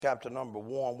chapter number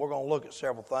 1. We're going to look at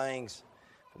several things.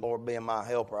 The Lord being my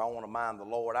helper, I want to mind the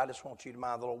Lord. I just want you to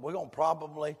mind the Lord. We're going to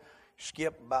probably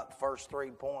skip about the first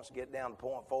 3 points, get down to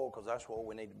point 4, because that's where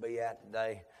we need to be at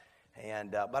today.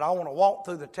 But I want to walk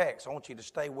through the text. I want you to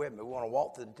stay with me. We want to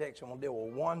walk through the text. I want to deal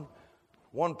with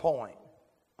one point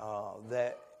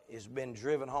that has been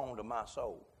driven home to my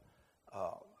soul.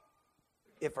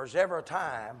 If there's ever a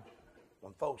time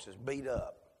when folks is beat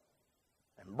up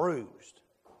and bruised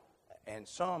and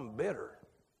some bitter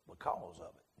because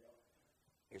of it,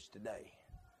 it's today.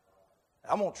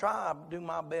 I'm going to try to do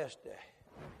my best to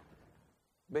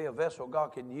be a vessel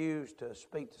God could use to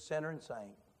speak to sinner and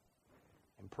saint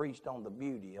and preached on the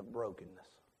beauty of brokenness.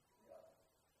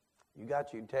 You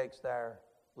got your text there?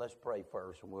 Let's pray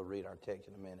first and we'll read our text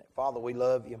in a minute. Father, we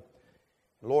love you.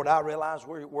 Lord, I realize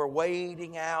we're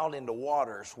wading out into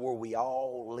waters where we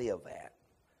all live at.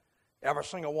 Every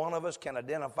single one of us can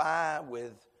identify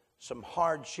with some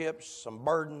hardships, some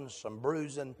burdens, some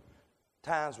bruising.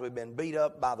 Times we've been beat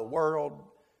up by the world.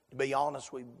 To be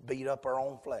honest, we beat up our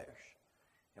own flesh.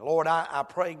 And Lord, I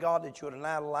pray, God, that you would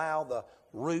not allow the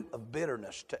root of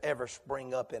bitterness to ever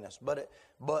spring up in us.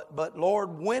 But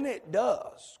Lord, when it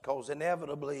does, because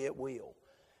inevitably it will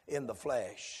in the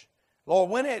flesh, Lord,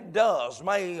 when it does,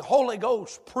 may Holy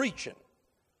Ghost preaching,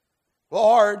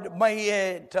 Lord, may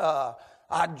it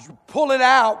pull it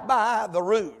out by the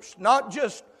roots, not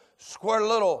just squirt a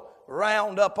little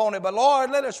round up on it, but Lord,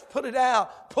 let us pull it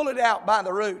out by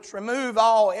the roots. Remove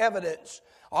all evidence,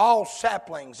 all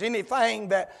saplings, anything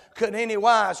that could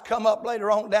anywise come up later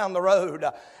on down the road.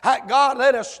 God,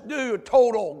 let us do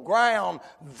total ground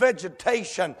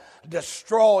vegetation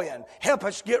destroying. Help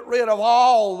us get rid of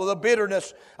all the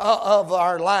bitterness of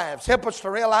our lives. Help us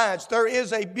to realize there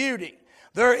is a beauty.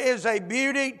 There is a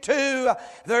beauty to,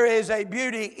 there is a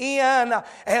beauty in,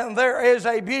 and there is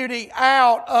a beauty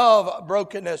out of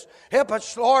brokenness. Help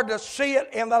us, Lord, to see it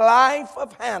in the life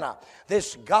of Hannah,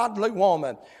 this godly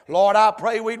woman. Lord, I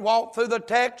pray we'd walk through the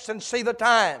text and see the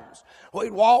times.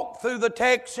 We'd walk through the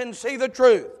text and see the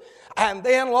truth. And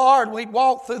then, Lord, we'd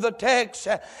walk through the text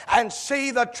and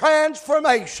see the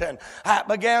transformation that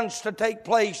begins to take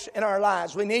place in our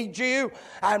lives. We need you,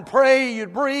 and pray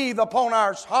you'd breathe upon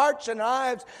our hearts and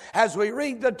lives as we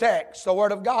read the text. The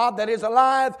Word of God that is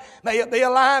alive, may it be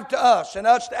alive to us, and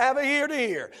us to have a ear to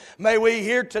hear. May we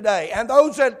hear today. And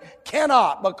those that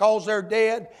cannot because they're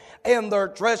dead in their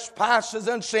trespasses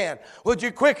and sin, would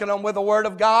you quicken them with the Word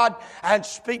of God and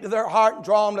speak to their heart and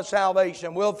draw them to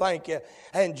salvation? We'll thank you.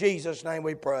 In Jesus' name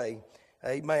we pray.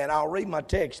 Amen. I'll read my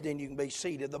text, then you can be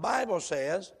seated. The Bible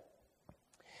says,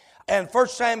 in 1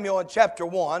 Samuel in chapter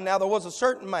 1, now there was a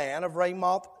certain man of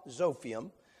Ramoth Zophim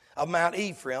of Mount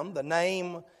Ephraim.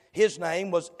 His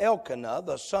name was Elkanah,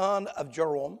 the son of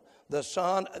Joram, the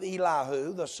son of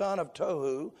Elihu, the son of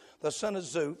Tohu, the son of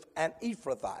Zuph, an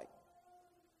Ephrathite.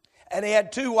 And he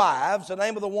had 2 wives. The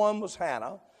name of the one was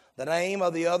Hannah. The name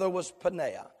of the other was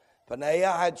Peninnah.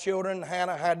 Peninnah had children.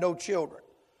 Hannah had no children.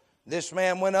 This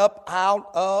man went up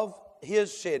out of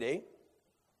his city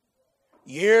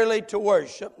yearly to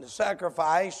worship and to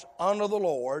sacrifice unto the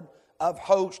Lord of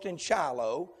hosts in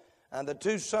Shiloh. And the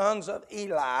 2 sons of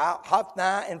Eli, Hophni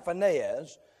and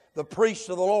Phinehas, the priests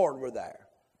of the Lord, were there.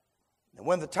 And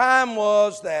when the time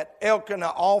was that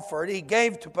Elkanah offered, he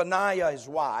gave to Peninnah his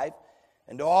wife,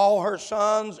 and to all her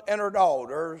sons and her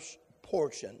daughters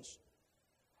portions.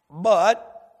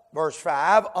 But, verse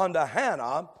 5, unto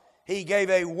Hannah he gave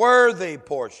a worthy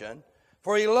portion,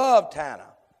 for he loved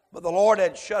Hannah, but the Lord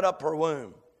had shut up her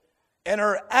womb. And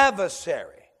her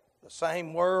adversary, the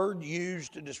same word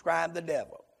used to describe the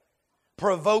devil,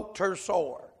 provoked her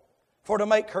sore, for to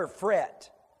make her fret,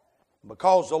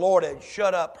 because the Lord had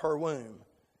shut up her womb.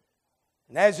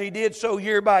 And as he did so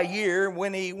year by year,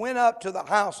 when he went up to the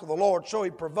house of the Lord, so he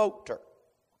provoked her.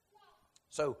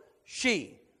 So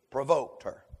she provoked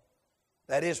her.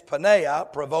 That is, Peninnah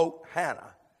provoked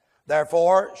Hannah.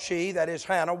 Therefore she, that is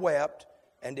Hannah, wept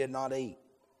and did not eat.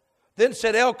 Then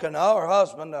said Elkanah, her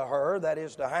husband, to her, that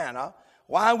is to Hannah,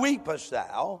 why weepest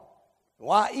thou?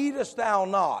 Why eatest thou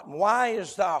not? And why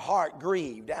is thy heart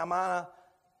grieved? Am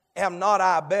not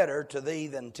I better to thee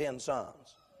than 10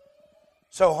 sons?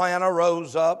 So Hannah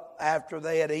rose up after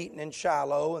they had eaten in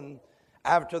Shiloh and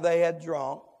after they had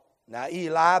drunk. Now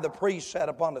Eli the priest sat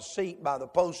upon a seat by the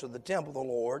post of the temple of the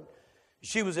Lord.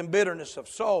 She was in bitterness of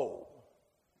soul.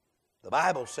 The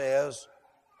Bible says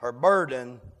her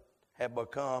burden had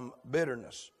become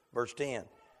bitterness. Verse 10.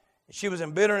 She was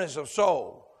in bitterness of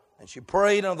soul, and she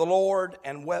prayed unto the Lord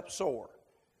and wept sore.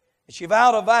 And she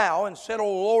vowed a vow and said, O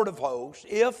Lord of hosts,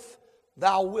 if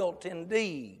thou wilt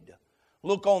indeed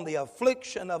look on the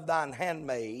affliction of thine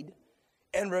handmaid,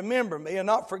 and remember me, and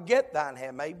not forget thine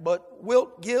handmaid, but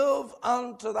wilt give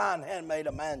unto thine handmaid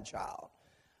a man-child,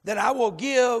 then I will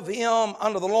give him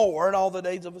unto the Lord all the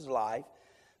days of his life.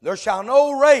 There shall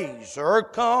no razor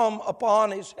come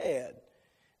upon his head.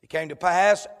 It came to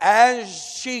pass, as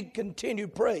she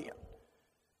continued praying,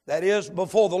 that is,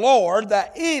 before the Lord,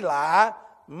 that Eli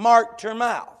marked her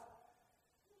mouth.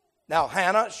 Now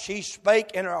Hannah, she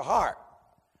spake in her heart.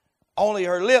 Only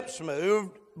her lips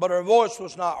moved, but her voice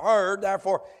was not heard.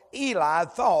 Therefore Eli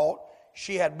thought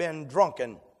she had been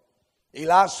drunken.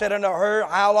 Eli said unto her,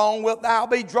 How long wilt thou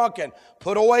be drunken?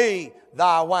 Put away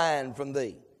thy wine from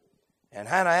thee. And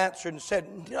Hannah answered and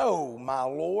said, No, my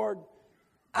Lord,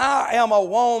 I am a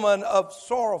woman of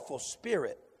sorrowful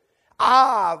spirit.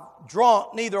 I've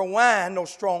drunk neither wine nor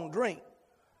strong drink,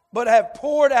 but have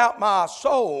poured out my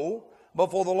soul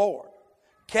before the Lord.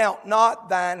 Count not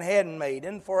thine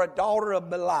handmaiden for a daughter of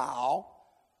Belial,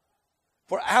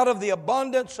 for out of the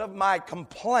abundance of my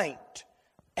complaint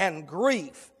and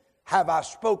grief have I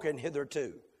spoken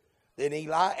hitherto. Then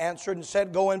Eli answered and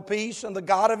said, Go in peace, and the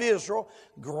God of Israel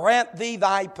grant thee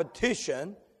thy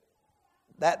petition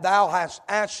that thou hast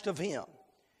asked of him.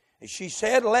 And she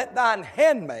said, Let thine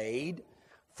handmaid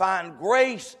find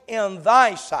grace in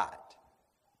thy sight.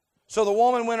 So the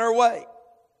woman went her way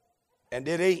and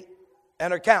did eat,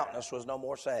 and her countenance was no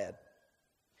more sad.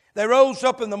 They rose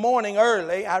up in the morning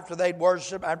early after they'd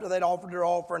worshiped, after they'd offered their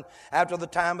offering, after the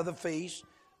time of the feast.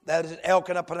 That is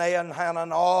Elkanah, Peninnah, and Hannah,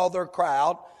 and all their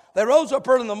crowd. They rose up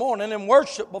early in the morning and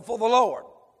worshiped before the Lord.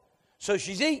 So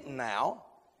she's eating now.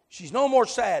 She's no more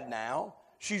sad now.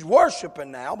 She's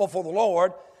worshiping now before the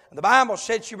Lord. And the Bible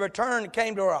said she returned and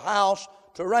came to her house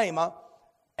to Ramah.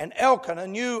 And Elkanah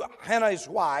knew Hannah his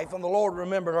wife, and the Lord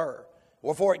remembered her.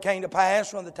 Wherefore it came to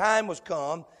pass, when the time was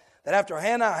come, that after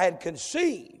Hannah had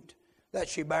conceived, that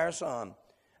she bare a son,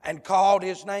 and called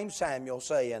his name Samuel,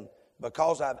 saying,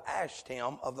 Because I've asked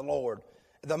him of the Lord.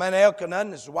 The man Elkanah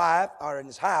and his wife, or in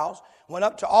his house, went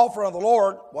up to offer unto the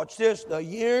Lord, watch this, the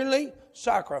yearly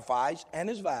sacrifice and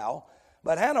his vow.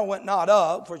 But Hannah went not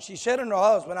up, for she said unto her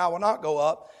husband, I will not go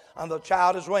up until the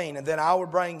child is weaned, and then I will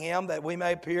bring him, that we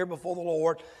may appear before the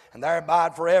Lord, and there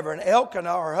abide forever. And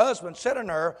Elkanah, her husband, said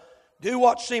unto her, Do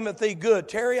what seemeth thee good,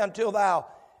 tarry until thou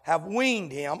have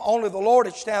weaned him. Only the Lord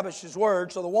established his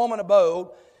word. So the woman abode,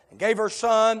 and gave her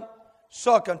son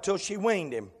suck until she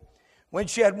weaned him. When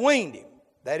she had weaned him,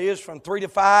 that is from 3 to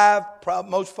 5,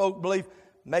 most folk believe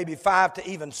maybe 5 to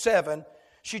even 7,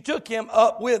 she took him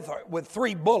up with her with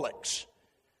 3 bullocks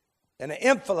and an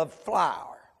ephah of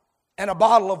flour and a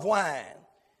bottle of wine,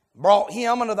 brought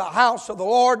him into the house of the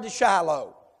Lord to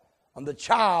Shiloh. And the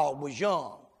child was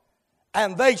young.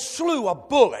 And they slew a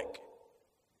bullock.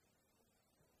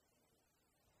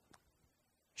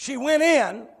 She went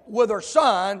in with her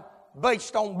son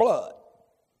based on blood.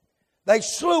 They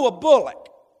slew a bullock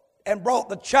and brought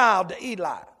the child to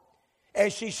Eli.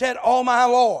 And she said, O my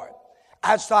Lord,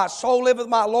 as thy soul liveth,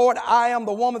 my Lord, I am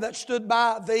the woman that stood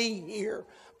by thee here,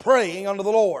 praying unto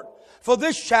the Lord. For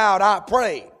this child I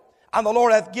prayed, and the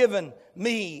Lord hath given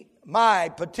me my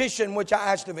petition which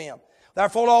I asked of him.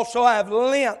 Therefore also I have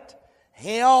lent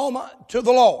him to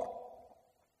the Lord.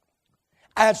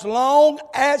 As long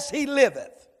as he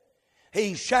liveth,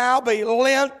 he shall be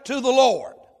lent to the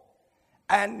Lord.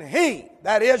 And he,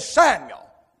 that is Samuel,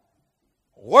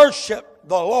 worshiped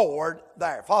the Lord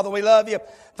there. Father, we love you.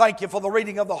 Thank you for the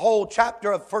reading of the whole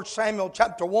chapter of 1 Samuel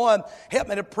chapter 1. Help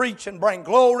me to preach and bring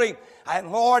glory.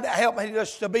 And Lord, help me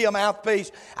just to be a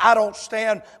mouthpiece. I don't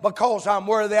stand because I'm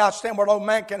worthy. I stand where no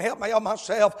man can help me of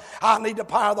myself. I need the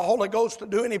power of the Holy Ghost to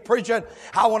do any preaching.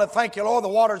 I want to thank you, Lord. The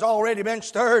water's already been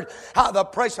stirred. The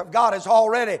praise of God is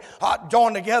already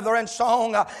joined together in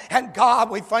song. And God,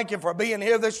 we thank you for being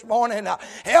here this morning.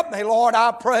 Help me, Lord,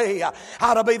 I pray,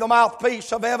 how to be the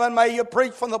mouthpiece of heaven. May you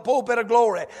preach from the pulpit of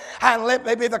glory. And let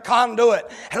me be the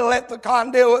conduit. And let the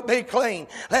conduit be clean.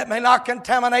 Let me not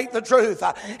contaminate the truth.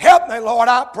 Help me, Lord,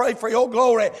 I pray for your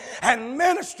glory, and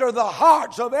minister the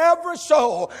hearts of every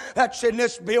soul that's in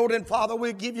this building. Father,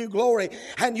 we give you glory,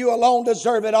 and you alone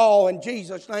deserve it all. In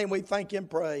Jesus' name we thank you and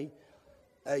pray.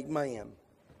 Amen.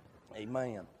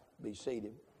 Amen. Be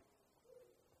seated.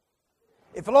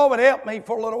 If the Lord would help me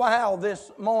for a little while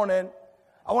this morning,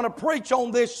 I want to preach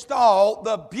on this thought,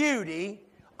 the beauty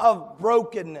of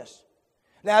brokenness.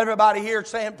 Now everybody here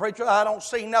saying, preacher, I don't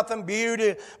see nothing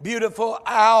beautiful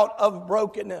out of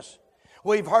brokenness.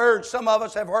 We've heard, some of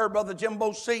us have heard Brother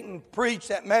Jimbo Seaton preach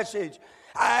that message.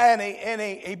 And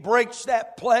he breaks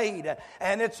that plate,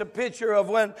 and it's a picture of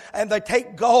when, and they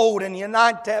take gold and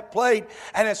unite that plate,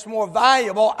 and it's more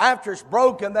valuable after it's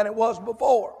broken than it was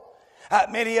before.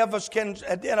 Many of us can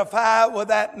identify with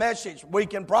that message. We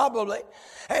can probably,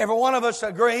 every one of us,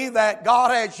 agree that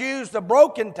God has used the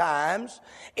broken times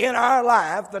in our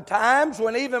life, the times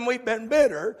when even we've been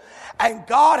bitter, and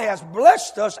God has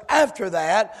blessed us after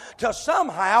that to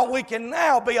somehow we can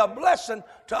now be a blessing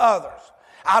to others.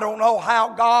 I don't know how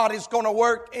God is going to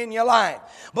work in your life,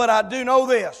 but I do know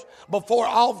this.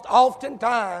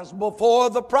 Oftentimes before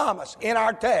the promise in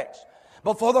our text,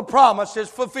 before the promise is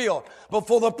fulfilled,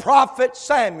 before the prophet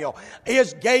Samuel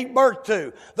gave birth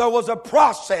to, there was a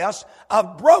process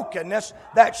of brokenness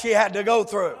that she had to go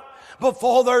through.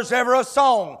 Before there's ever a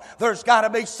song, there's got to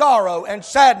be sorrow and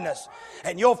sadness.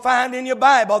 And you'll find in your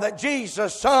Bible that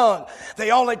Jesus sung. The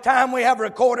only time we have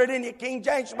recorded in your King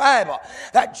James Bible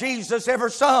that Jesus ever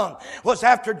sung was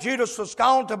after Judas was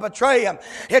gone to betray him.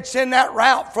 It's in that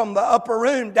route from the upper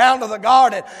room down to the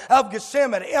Garden of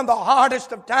Gethsemane, in the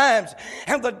hardest of times,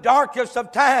 in the darkest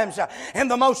of times, in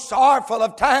the most sorrowful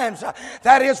of times.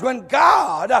 That is when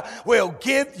God will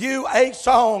give you a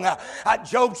song.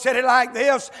 Job said it like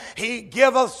this: He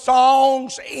giveth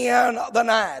songs in the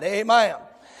night. Amen.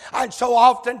 And so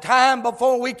oftentimes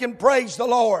before we can praise the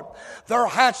Lord, there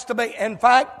has to be, in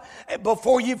fact,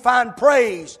 before you find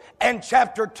praise in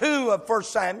chapter 2 of 1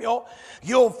 Samuel,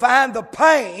 you'll find the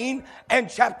pain in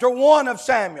chapter 1 of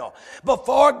Samuel.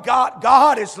 Before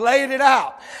God has laid it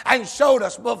out and showed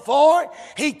us, before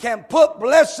He can put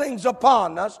blessings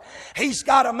upon us, He's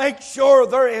got to make sure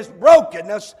there is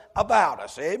brokenness about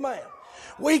us. Amen.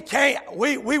 We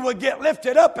would get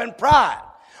lifted up in pride.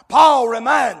 Paul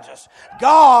reminds us,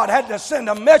 God had to send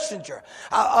a messenger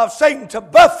of Satan to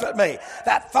buffet me,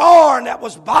 that thorn that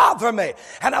was bothering me.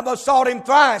 And I besought him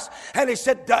thrice. And he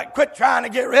said, quit trying to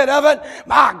get rid of it.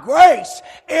 My grace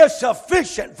is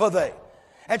sufficient for thee.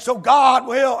 And so God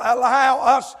will allow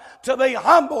us to be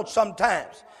humbled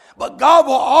sometimes. But God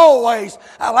will always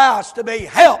allow us to be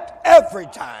helped every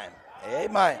time.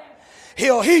 Amen.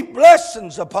 He'll heap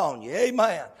blessings upon you.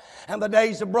 Amen. And the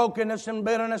days of brokenness and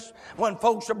bitterness, when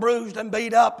folks are bruised and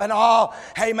beat up and all,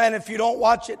 hey man, if you don't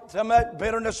watch it, some of that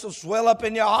bitterness will swell up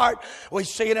in your heart. We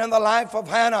see it in the life of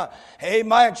Hannah.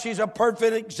 Amen. She's a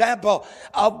perfect example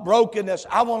of brokenness.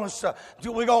 I want us to,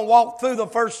 we're going to walk through the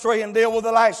first three and deal with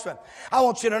the last one. I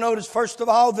want you to notice, first of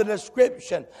all, the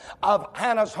description of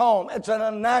Hannah's home. It's an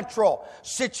unnatural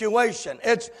situation.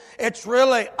 It's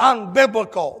really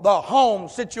unbiblical, the home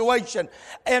situation,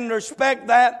 in respect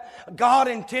that God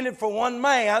intended for one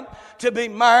man to be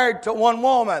married to one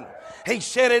woman. He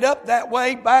set it up that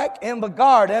way back in the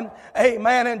garden.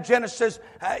 Amen. In Genesis.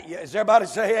 Does everybody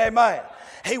say amen?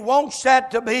 He wants that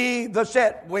to be the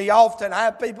set. We often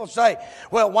have people say,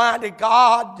 well, why did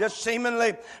God just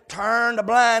seemingly turn a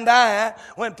blind eye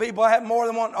when people have more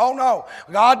than one? Oh, no.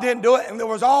 God didn't do it. And there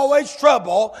was always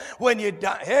trouble when you,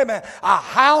 amen, a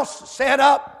house set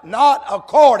up not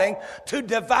according to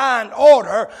divine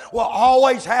order will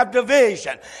always have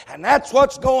division. And that's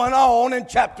what's going on in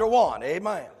chapter 1.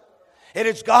 Amen. It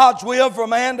is God's will for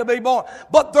man to be born.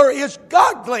 But there is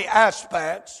godly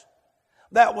aspects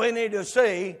that we need to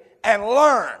see and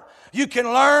learn. You can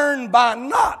learn by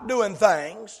not doing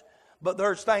things, but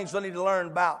there's things we need to learn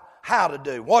about how to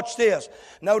do. Watch this.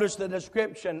 Notice the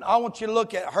description. I want you to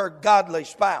look at her godly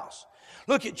spouse.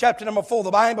 Look at chapter number 4.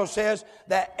 The Bible says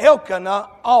that Elkanah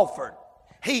offered.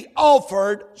 He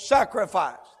offered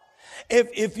sacrifice.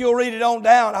 If you'll read it on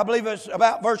down, I believe it's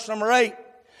about verse number 8.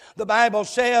 The Bible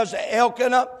says that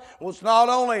Elkanah was not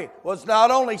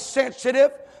only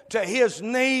sensitive to his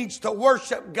needs to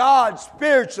worship God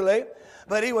spiritually,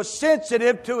 but he was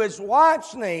sensitive to his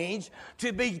wife's needs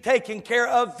to be taken care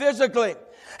of physically.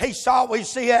 We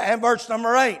see it in verse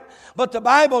number 8. But the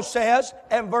Bible says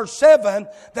in verse 7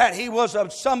 that he was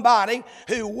of somebody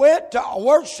who went to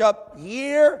worship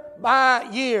year by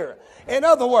year. In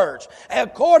other words,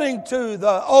 according to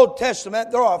the Old Testament,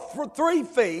 there are 3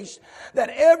 feasts that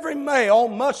every male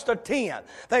must attend.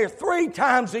 They are 3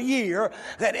 times a year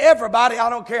that everybody, I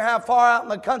don't care how far out in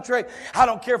the country, I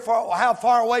don't care how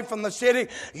far away from the city,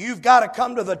 you've got to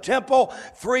come to the temple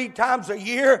 3 times a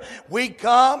year. We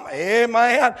come,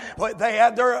 amen. They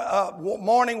had their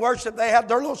morning worship. They had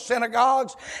their little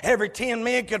synagogues. Every 10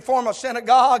 men could form a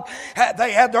synagogue.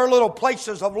 They had their little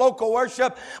places of local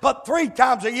worship. But 3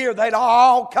 times a year they they'd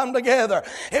all come together.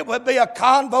 It would be a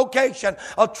convocation.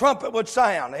 A trumpet would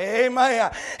sound.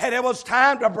 Amen. And it was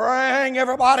time to bring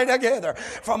everybody together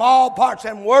from all parts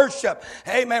and worship.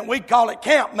 Amen. We call it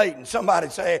camp meeting. Somebody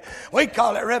say, we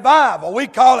call it revival. We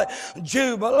call it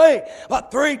Jubilee.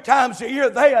 But 3 times a year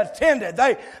they attended.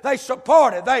 They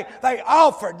supported. They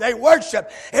offered. They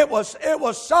worshiped. It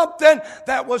was something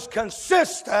that was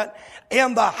consistent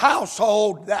in the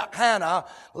household that Hannah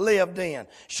lived in.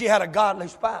 She had a godly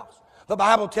spouse. The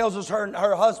Bible tells us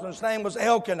her husband's name was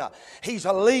Elkanah. He's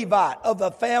a Levite of the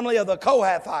family of the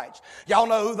Kohathites. Y'all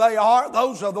know who they are?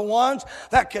 Those are the ones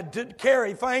that could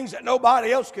carry things that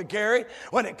nobody else could carry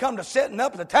when it come to setting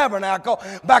up the tabernacle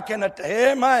back in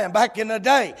the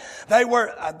day. They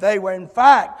were in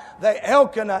fact, the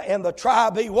Elkanah in the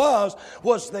tribe he was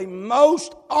the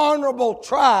most honorable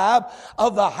tribe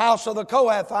of the house of the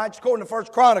Kohathites, according to 1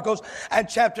 Chronicles and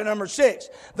chapter number 6.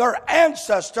 Their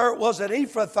ancestor was an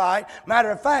Ephrathite.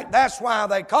 Matter of fact, that's why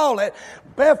they call it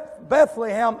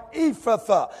Bethlehem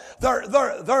Ephrathah.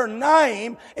 Their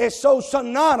name is so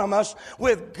synonymous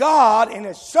with God in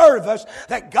His service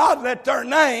that God let their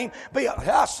name be.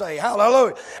 I say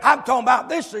hallelujah. I'm talking about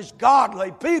this is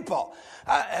godly people.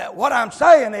 What I'm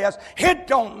saying is, it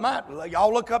don't matter.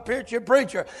 Y'all look up here at your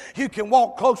preacher. You can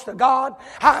walk close to God.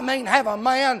 I mean, have a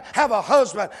man, have a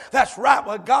husband that's right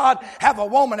with God. Have a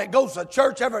woman that goes to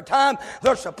church every time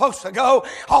they're supposed to go.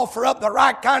 Offer up the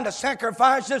right kind of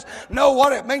sacrifices. Know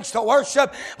what it means to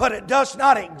worship. But it does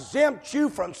not exempt you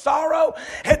from sorrow.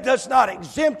 It does not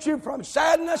exempt you from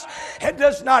sadness. It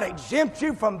does not exempt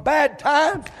you from bad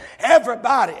times.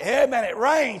 Everybody, amen, it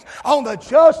rains on the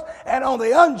just and on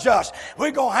the unjust.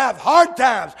 We're going to have hard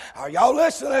times. Are y'all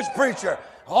listening to this preacher?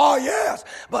 Oh, yes.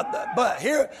 But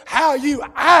here, how you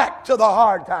act to the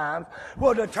hard times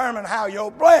will determine how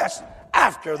you're blessed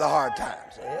after the hard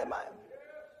times. Amen.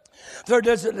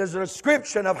 There's a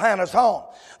description of Hannah's home.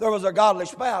 There was a godly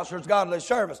spouse. There's godly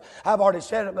service. I've already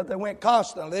said it, but they went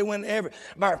constantly. They went every.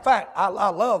 Matter of fact, I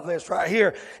love this right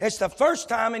here. It's the first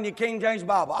time in your King James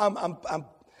Bible. I'm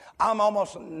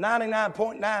almost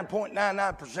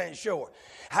 99.999% sure.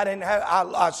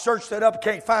 I searched it up,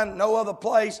 can't find no other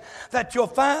place that you'll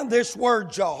find this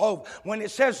word Jehovah. When it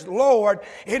says Lord,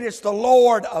 it is the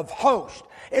Lord of hosts.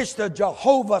 It's the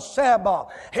Jehovah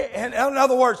Sabaoth. In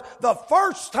other words, the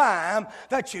first time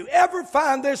that you ever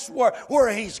find this word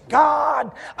where He's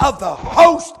God of the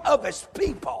host of His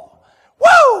people,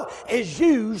 woo, is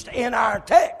used in our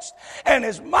text. And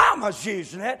his mama's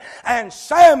using it, and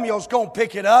Samuel's going to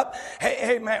pick it up.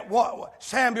 Hey man,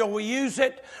 Samuel will use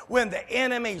it when the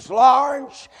enemy's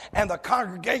large and the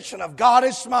congregation of God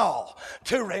is small,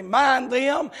 to remind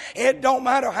them it don't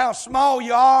matter how small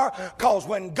you are, because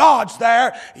when God's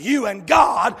there, you and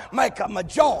God make a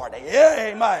majority.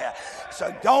 Amen.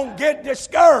 So don't get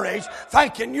discouraged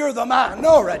thinking you're the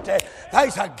minority.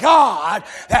 There's a God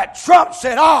that trumps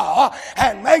it all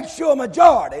and makes you a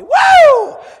majority.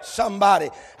 Woo!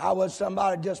 Somebody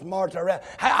just march around.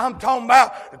 I'm talking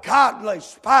about godly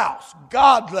spouse,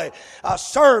 godly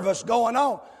service going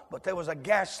on. But there was a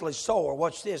ghastly sore.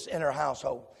 Watch this in her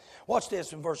household. Watch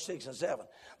this in verse 6 and 7.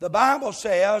 The Bible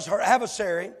says her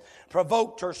adversary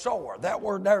provoked her sore. That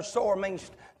word there, sore,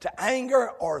 means to anger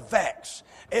or vex.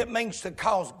 It means to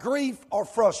cause grief or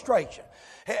frustration.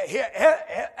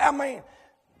 I mean,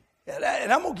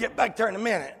 and I'm going to get back there in a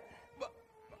minute.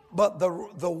 But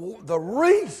the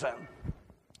reason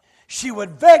she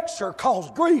would vex her,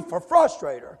 cause grief or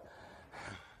frustrate her,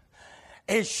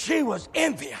 is she was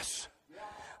envious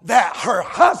that her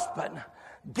husband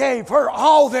gave her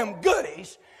all them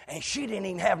goodies and she didn't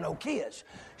even have no kids.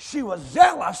 She was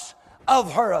zealous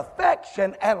of her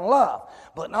affection and love,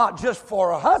 but not just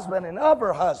for her husband and of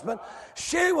her husband.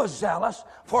 She was zealous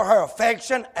for her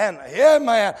affection and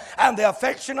the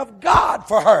affection of God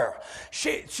for her.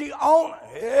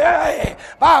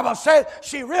 Bible says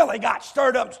she really got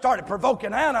stirred up and started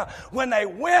provoking Hannah when they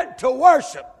went to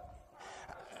worship.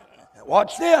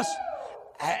 Watch this.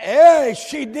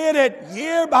 She did it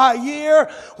year by year.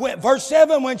 Verse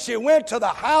 7, when she went to the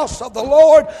house of the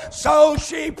Lord, so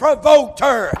she provoked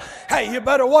her. Hey, you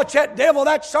better watch that devil,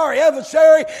 that sorry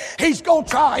adversary. He's going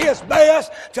to try his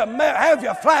best to have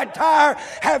you flat tire,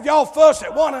 have y'all fuss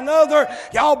at one another,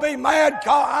 y'all be mad.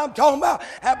 I'm talking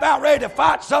about ready to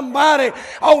fight somebody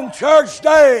on church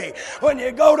day. When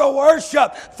you go to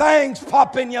worship, things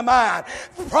pop in your mind.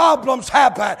 Problems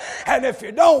happen. And if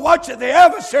you don't watch it, the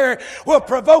adversary will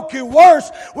provoke you worse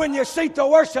when you seek to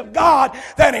worship God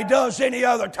than he does any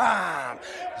other time.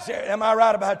 Am I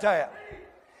right about that?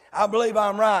 I believe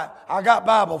I'm right. I got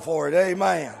Bible for it.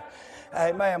 Amen.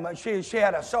 Amen. But she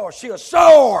had a sore. She was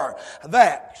sore,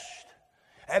 vexed.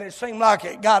 And it seemed like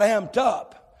it got amped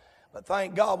up. But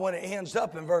thank God when it ends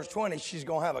up in verse 20, she's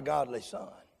going to have a godly son.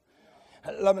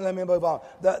 Let me move on.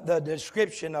 The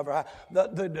description of her,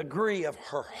 the degree of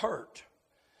her hurt.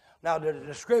 Now, the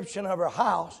description of her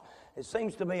house, it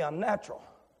seems to me unnatural.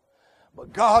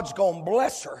 But God's going to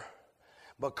bless her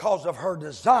because of her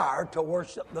desire to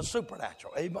worship the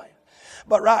supernatural. Amen.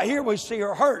 But right here we see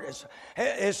her hurt.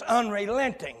 It's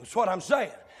unrelenting. That's what I'm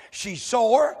saying. She's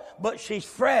sore, but she's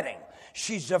fretting.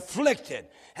 She's afflicted.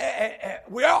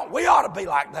 We ought to be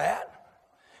like that.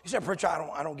 He said, preacher,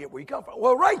 I don't get where you come from.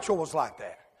 Well, Rachel was like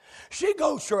that. She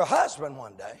goes to her husband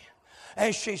one day,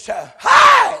 and she said,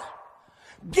 hey,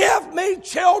 give me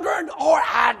children or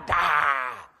I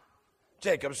die.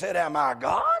 Jacob said, am I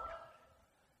God?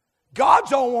 God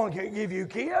don't want to give you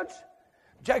kids.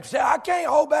 Jacob said, I can't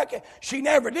hold back. She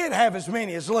never did have as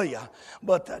many as Leah,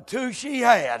 but the two she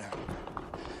had.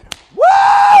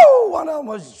 Woo! One of them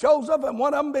was Joseph and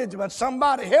one of them Benjamin.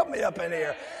 Somebody help me up in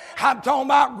here. I'm talking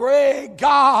about great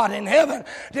God in heaven.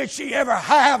 Did she ever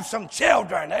have some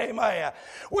children? Amen.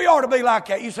 We ought to be like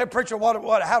that. You say, preacher,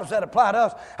 how does that apply to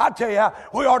us? I tell you how,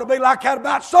 we ought to be like that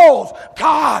about souls.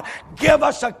 God, give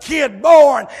us a kid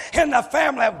born in the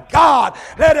family of God.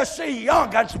 Let us see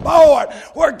young'uns born.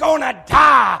 We're going to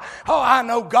die. Oh, I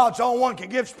know God's the only one can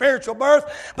give spiritual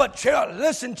birth, but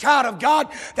listen, child of God,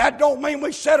 that don't mean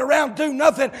we sit around, do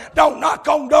nothing, don't knock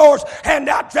on doors, hand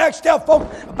out tracts, tell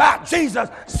folks about Jesus,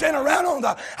 sit around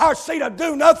on our seat to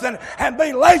do nothing and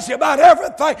be lazy about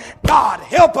everything. God,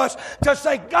 help us to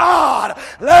say, God,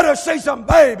 let us see some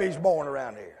babies born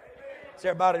around here. Is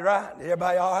everybody right? Is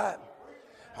everybody all right?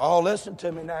 Oh, listen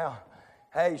to me now.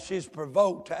 Hey, she's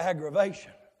provoked to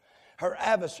aggravation. Her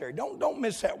adversary. Don't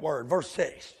miss that word. Verse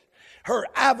 6. Her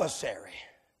adversary.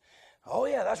 Oh,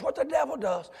 yeah, that's what the devil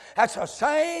does. That's the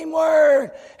same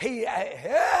word. He's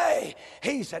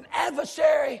an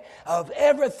adversary of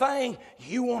everything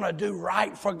you want to do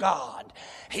right for God.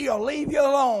 He'll leave you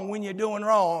alone when you're doing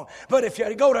wrong. But if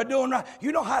you go to doing right,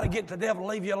 you know how to get the devil to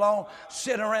leave you alone?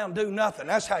 Sit around, do nothing.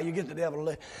 That's how you get the devil to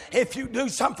leave. If you do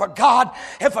something for God,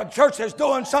 if a church is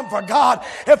doing something for God,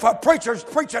 if a preacher's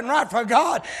preaching right for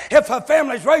God, if a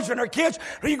family's raising their kids,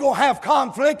 you're going to have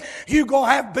conflict. You're going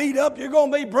to have beat up. You're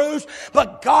going to be bruised.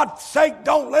 But God's sake,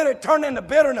 don't let it turn into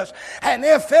bitterness. And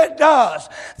if it does,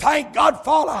 thank God,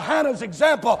 follow Hannah's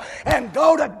example and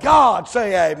go to God.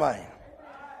 Say amen.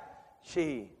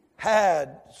 She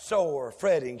had sore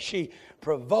fretting. She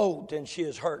provoked and she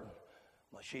is hurting.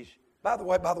 But she's, by the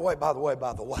way,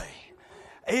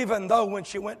 even though when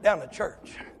she went down to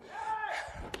church,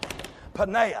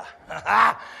 Peninnah,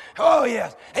 oh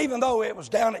yes, even though it was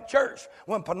down at church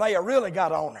when Peninnah really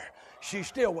got on her, she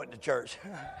still went to church.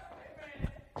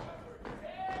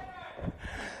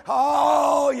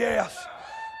 Oh, yes.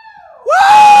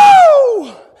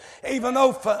 Woo! Even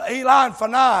though Eli and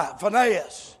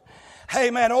Phinehas,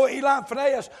 amen, Eli and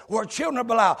Phinehas were children of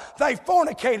Belial. They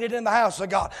fornicated in the house of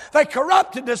God. They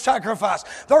corrupted the sacrifice.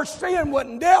 Their sin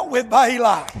wasn't dealt with by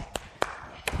Eli.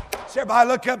 So everybody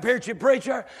look up here at your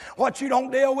preacher. What you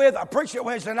don't deal with, I preach it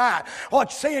Wednesday night.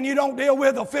 What sin you don't deal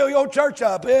with will fill your church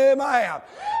up. Amen.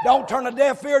 Don't turn a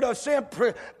deaf ear to sin.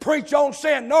 Preach on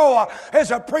sin. Noah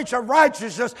is a preacher of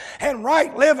righteousness and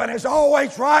right living is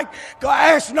always right. Go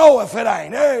ask Noah if it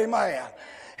ain't. Amen.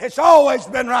 It's always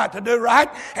been right to do right,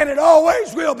 and it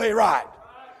always will be right.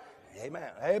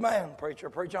 Amen. Amen. Preacher,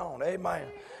 preach on. Amen.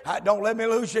 Don't let me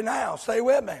lose you now. Stay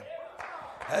with me.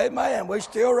 Amen. We're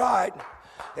still right.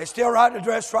 It's still right to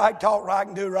dress right, talk right,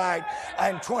 and do right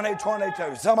in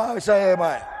 2022. Somebody say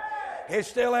amen. It's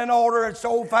still in order. It's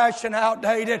old-fashioned,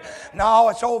 outdated. No,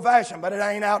 it's old-fashioned, but it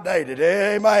ain't outdated.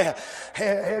 Amen.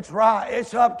 It's right.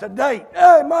 It's up to date.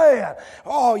 Amen.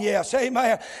 Oh, yes.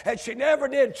 Amen. And she never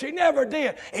did. She never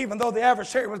did. Even though the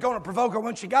adversary was going to provoke her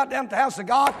when she got down to the house of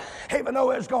God, even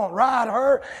though it was going to ride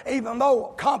her, even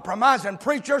though compromising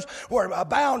preachers were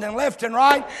abounding left and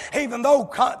right, even though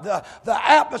the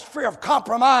atmosphere of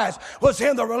compromise was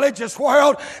in the religious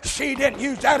world, she didn't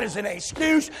use that as an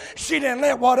excuse. She didn't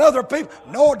let what other people,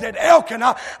 nor did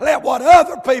Elkanah let what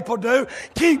other people do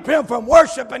keep him from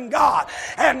worshiping God.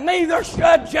 And neither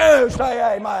should you.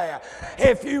 Say amen.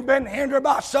 If you've been hindered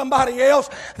by somebody else,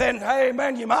 then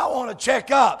amen, you might want to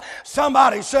check up.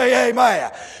 Somebody say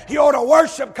amen. You ought to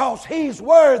worship because he's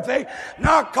worthy,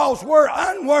 not because we're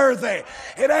unworthy.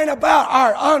 It ain't about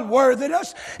our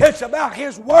unworthiness. It's about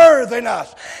his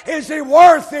worthiness. Is he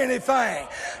worth anything?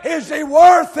 Is he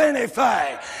worth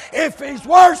anything? If he's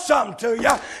worth something to you,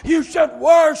 you should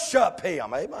worship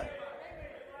him. Amen.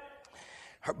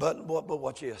 But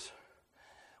watch this.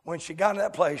 When she got in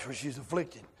that place where she's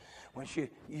afflicted, When she,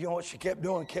 you know what she kept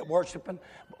doing? Kept worshiping.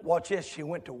 Watch this. She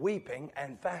went to weeping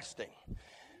and fasting.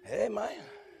 Amen.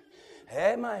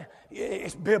 Amen.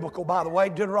 It's biblical, by the way.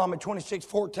 Deuteronomy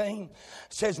 26:14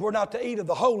 says we're not to eat of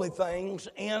the holy things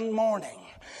in mourning.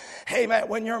 Amen.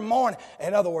 When you're mourning,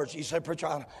 in other words, you say, preacher,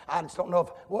 I just don't know if,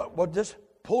 what just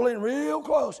pull in real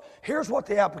close. Here's what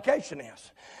the application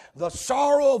is. The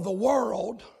sorrow of the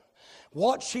world,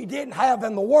 what she didn't have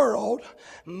in the world,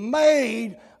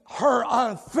 made her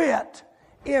unfit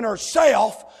in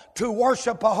herself to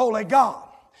worship a holy God.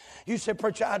 You say,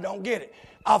 preacher, I don't get it.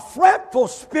 A fretful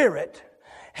spirit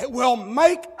will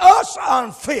make us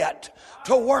unfit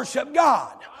to worship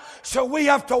God. So we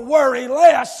have to worry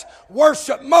less,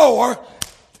 worship more.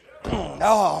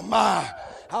 Oh my.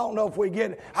 I don't know if we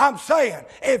get it. I'm saying,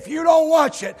 if you don't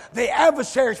watch it, the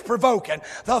adversary's provoking.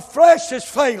 The flesh's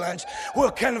failings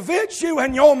will convince you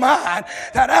in your mind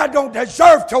that I don't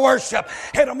deserve to worship.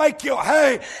 It'll make you,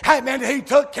 hey man, he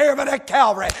took care of it at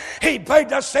Calvary. He paid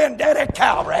the sin debt at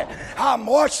Calvary. I'm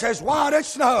washed as white as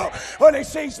snow. When he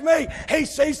sees me, he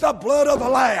sees the blood of the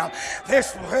Lamb.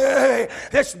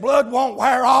 This blood won't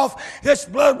wear off. This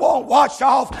blood won't wash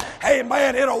off. Hey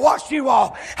man, it'll wash you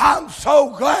off. I'm so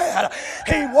glad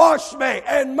he washed me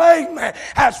and made me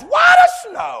as white as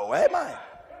snow. Amen.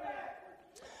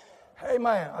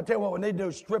 Amen. I'll tell you what we need to do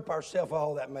is strip ourselves of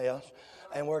all that mess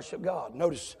and worship God.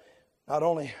 Notice not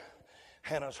only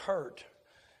Hannah's hurt,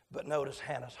 but notice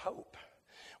Hannah's hope.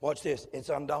 Watch this. It's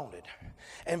undaunted.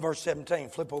 In verse 17,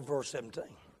 flip over verse 17.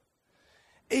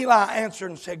 Eli answered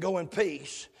and said, go in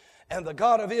peace, and the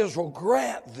God of Israel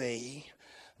grant thee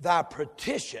thy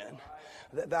petition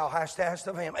that thou hast asked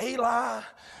of him. Eli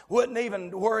wouldn't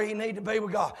even where he needed to be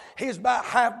with God. He's about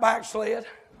half backslid.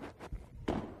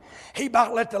 He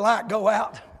about let the light go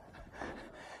out.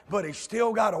 But he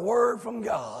still got a word from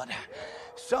God.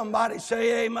 Somebody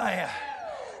say amen.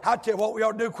 I tell you what we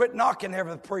ought to do, quit knocking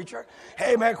every preacher.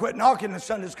 Hey man, quit knocking the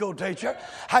Sunday school teacher.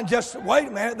 And just wait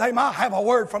a minute, they might have a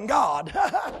word from God.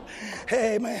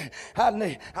 Hey man, I'm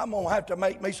going to have to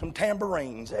make me some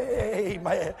tambourines.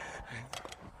 Amen.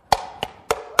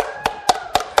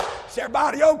 Is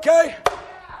everybody okay?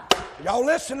 Y'all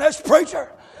listen to this preacher?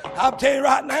 I'm telling you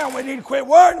right now, we need to quit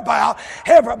worrying about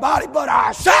everybody but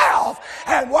ourselves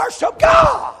and worship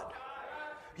God.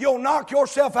 You'll knock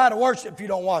yourself out of worship if you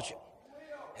don't watch it.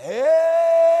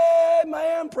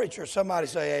 Amen, preacher. Somebody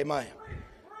say amen.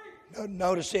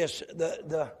 Notice this,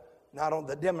 not on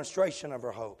the demonstration of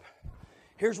her hope.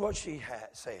 Here's what she had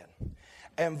said.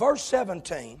 In verse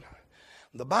 17,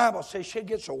 the Bible says she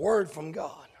gets a word from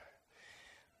God.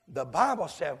 The Bible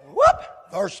said, whoop,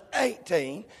 verse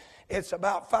 18, it's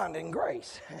about finding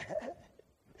grace.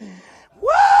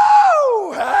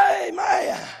 Whoa,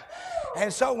 amen.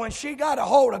 And so when she got a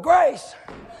hold of grace,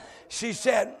 she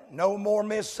said, no more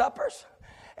missed suppers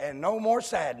and no more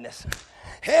sadness.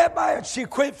 Everybody, she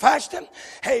quit fasting.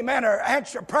 Hey, man, her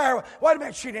answer prayer. Wait a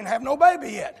minute, she didn't have no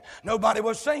baby yet. Nobody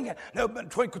was singing. No,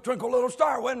 Twinkle, Twinkle, Little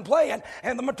Star wasn't playing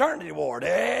in the maternity ward.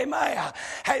 Amen.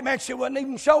 Hey, man, she wasn't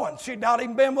even showing. She'd not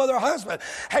even been with her husband.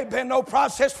 Hey, been no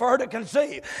process for her to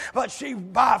conceive. But she,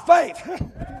 by faith.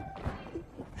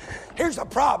 Here's the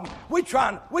problem. We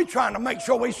trying to make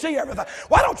sure we see everything.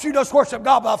 Why don't you just worship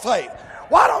God by faith?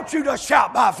 Why don't you just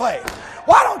shout by faith?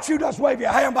 Why don't you just wave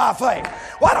your hand by faith?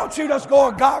 Why don't you just go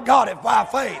and God got it by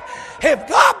faith? If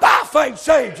God by faith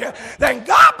saved you, then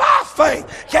God by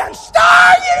faith can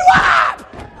stir you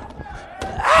up.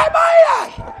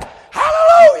 Amen.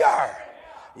 Hallelujah.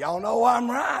 Y'all know I'm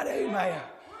right. Amen.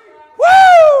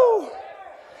 Woo!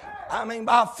 I mean,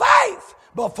 by faith.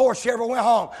 Before she ever went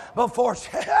home, before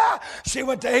she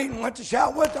went to eat and went to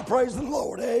shout, went to praise the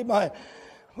Lord. Amen.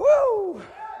 Woo!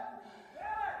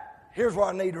 Here's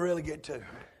what I need to really get to.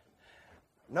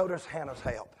 Notice Hannah's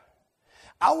help.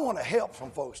 I want to help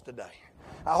some folks today.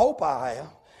 I hope I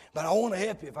have, but I want to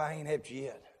help you if I ain't helped you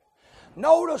yet.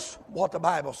 Notice what the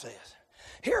Bible says.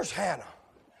 Here's Hannah.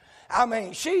 I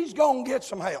mean, she's going to get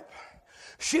some help.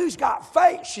 She's got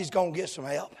faith she's going to get some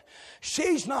help.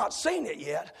 She's not seen it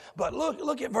yet, but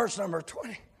look at verse number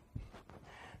 20.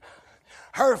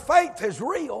 Her faith is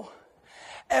real,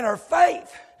 and her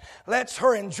faith lets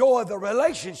her enjoy the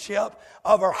relationship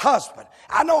of her husband.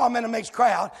 I know I'm in a mixed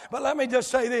crowd, but let me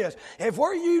just say this. If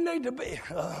where you need to be,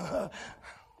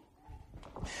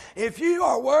 if you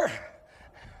are where,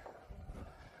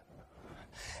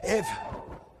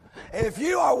 if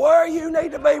you are where you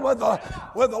need to be with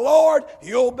the Lord,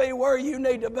 you'll be where you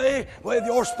need to be with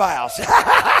your spouse.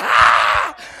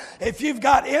 If you've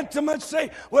got intimacy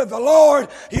with the Lord,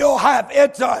 you'll have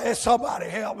intimacy. Somebody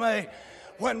help me.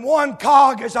 When one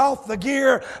cog is off the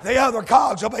gear, the other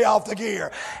cogs will be off the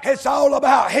gear. It's all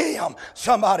about Him.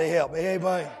 Somebody help me.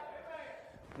 Amen.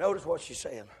 Notice what she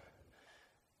said.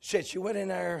 She said she went in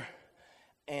there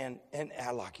and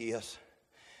I like this.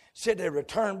 Said they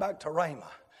returned back to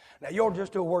Ramah. Now you'll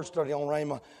just do a word study on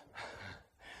Ramah.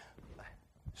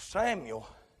 Samuel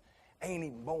ain't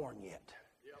even born yet.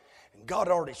 And God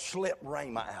already slipped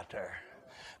Ramah out there.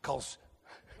 Because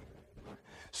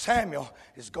Samuel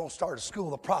is going to start a school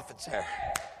of the prophets there.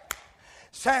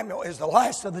 Samuel is the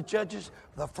last of the judges,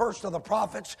 the first of the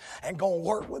prophets, and going to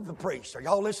work with the priests. Are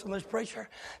y'all listening to this preacher?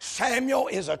 Samuel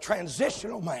is a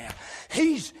transitional man.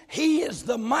 He is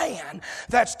the man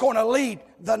that's going to lead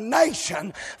the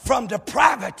nation from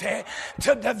depravity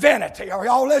to divinity. Are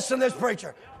y'all listening to this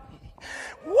preacher?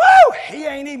 Woo! He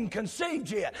ain't even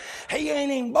conceived yet. He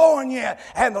ain't even born yet.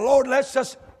 And the Lord lets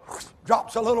us,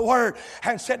 drops a little word,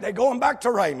 and said they're going back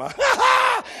to Ramah.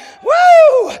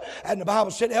 Woo! And the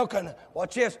Bible said Elkanah,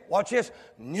 watch this,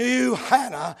 knew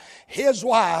Hannah, his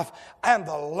wife, and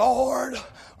the Lord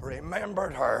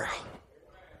remembered her.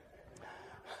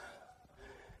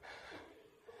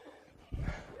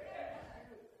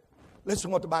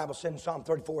 Listen what the Bible said in Psalm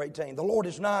 34:18. The Lord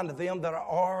is nigh unto them that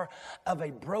are of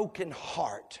a broken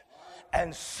heart,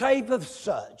 and saveth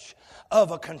such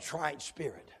of a contrite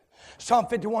spirit. Psalm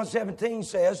 51:17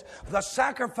 says, the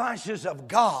sacrifices of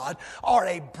God are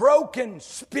a broken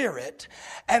spirit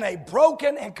and a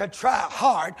broken and contrite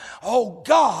heart. O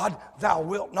God, thou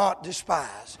wilt not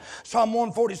despise. Psalm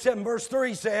 147 verse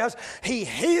 3 says, he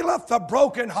healeth the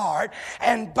broken heart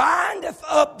and bindeth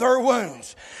up their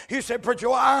wounds. You say, preacher,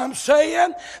 well, I'm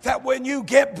saying that when you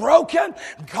get broken,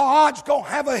 God's going to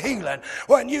have a healing.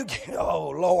 When you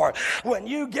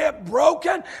get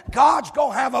broken, God's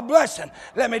going to have a blessing.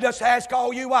 Let me just ask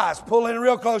all you wives, pull in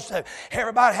real close to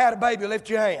everybody had a baby, lift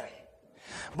your hand.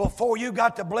 Before you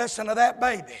got the blessing of that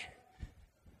baby,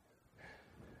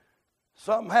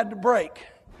 something had to break.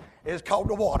 It's called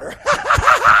the water.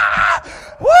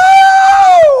 Woo!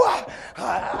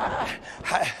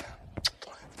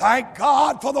 Thank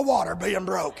God for the water being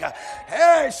broke.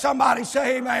 Hey, somebody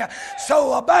say amen.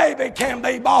 So a baby can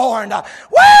be born.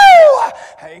 Woo!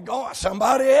 Ain't going.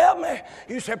 Somebody help me.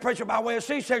 You said, preacher, by way of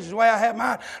C-section is the way I had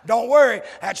mine. Don't worry.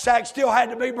 That sack still had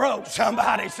to be broke.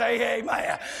 Somebody say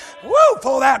amen. Woo!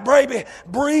 Before that baby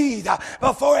breathed,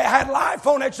 before it had life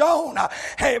on its own,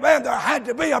 amen, there had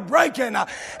to be a breaking.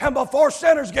 And before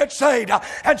sinners get saved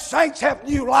and saints have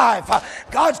new life,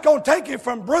 God's going to take you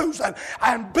from bruising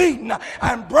and beating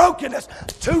and brokenness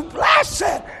to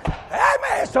blessing.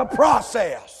 Amen. It's a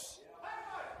process.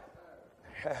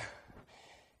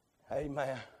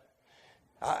 Amen.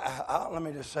 Let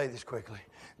me just say this quickly.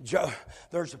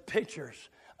 There's pictures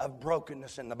of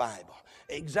brokenness in the Bible.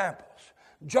 Examples.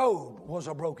 Job was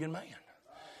a broken man.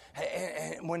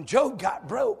 And when Job got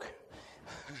broke,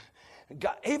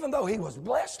 even though he was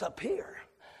blessed up here,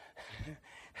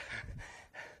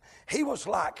 he was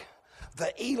like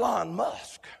the Elon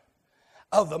Musk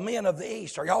of the men of the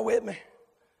East. Are y'all with me?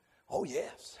 Oh,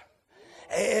 yes.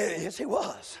 Yes, he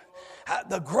was.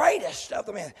 The greatest of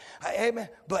the men. Amen.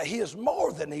 But he is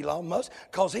more than Elon Musk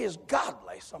because he is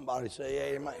godly. Somebody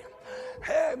say amen.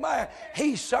 Amen.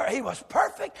 He was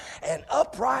perfect and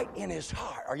upright in his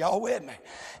heart. Are y'all with me?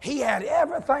 He had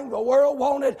everything the world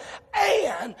wanted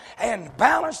and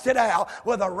balanced it out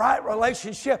with a right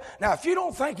relationship. Now, if you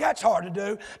don't think that's hard to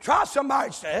do, try somebody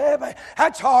and say, hey, man,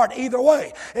 that's hard either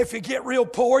way. If you get real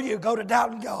poor, you go to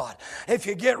doubting God. If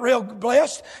you get real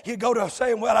blessed, you go to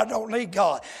saying, well, I don't need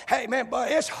God. Hey, man, but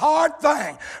it's a hard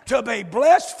thing to be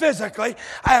blessed physically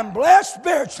and blessed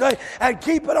spiritually and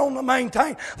keep it on to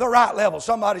maintain the right level.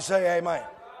 Somebody say amen.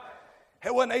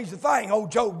 It wasn't an easy thing.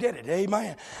 Old Job did it.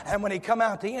 Amen. And when he come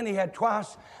out the end, he had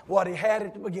twice what he had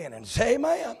at the beginning. Say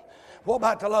amen. What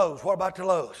about the lows? What about the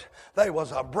lows? There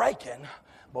was a breaking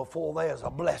before there was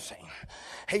a blessing.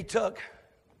 He took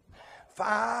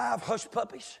 5 hush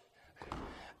puppies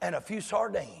and a few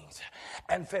sardines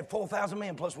and fed 4,000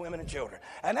 men plus women and children.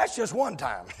 And that's just one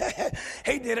time.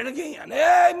 He did it again.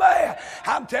 Amen.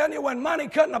 I'm telling you, when money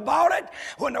couldn't have bought it,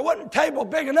 when there wasn't a table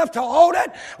big enough to hold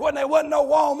it, when there wasn't no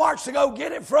Walmarts to go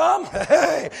get it from,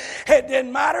 it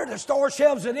didn't matter. The store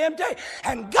shelves were empty,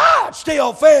 and God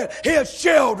still fed his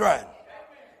children.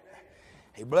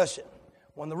 He blessed it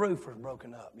when the roof was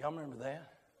broken up. Y'all remember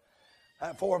that?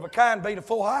 That 4 of a kind beat a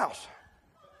full house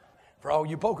for all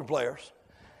you poker players.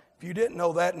 If you didn't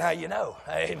know that, now you know.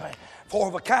 Amen. Four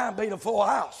of a kind beat a full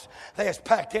house. They was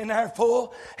packed in there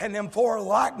full, and them four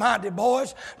like-minded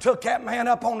boys took that man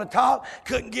up on the top,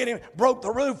 couldn't get him, broke the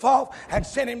roof off, and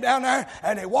sent him down there,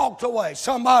 and they walked away.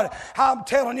 Somebody, I'm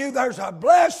telling you, there's a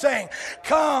blessing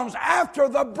comes after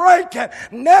the breaking,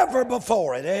 never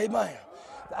before it. Amen.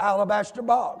 The alabaster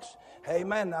box.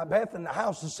 Amen. Now, Beth, in the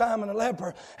house of Simon the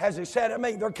leper, as he said to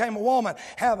me, there came a woman,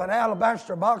 have an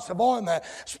alabaster box of ointment,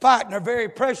 spikenard, and very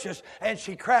precious, and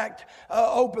she cracked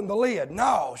open the lid.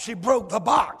 No, she broke the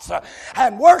box,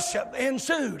 and worship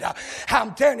ensued.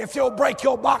 I'm telling you, if you'll break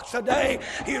your box today,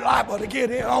 you're liable to get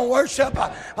in on worship.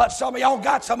 But some of y'all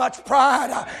got so much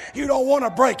pride, you don't want to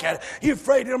break it. You're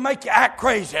afraid it'll make you act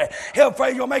crazy. You're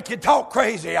afraid it'll make you talk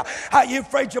crazy. You're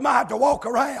afraid you might have to walk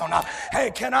around.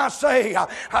 Hey, can I say,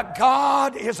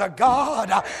 God is a God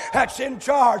that's in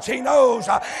charge. He knows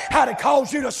how to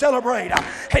cause you to celebrate.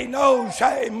 He knows,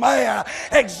 amen,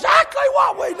 exactly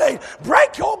what we need.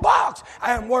 Break your box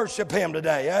and worship Him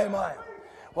today. Amen.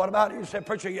 What about you? Say,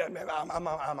 preacher, I'm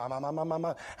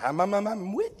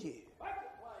with you.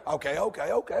 Okay.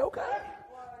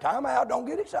 Time out. Don't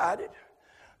get excited.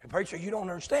 Preacher, you don't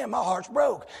understand. My heart's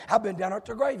broke. I've been down at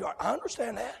the graveyard. I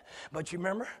understand that. But you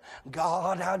remember,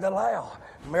 God had to allow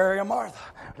Mary and Martha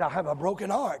to have a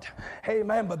broken heart.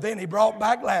 Amen. But then He brought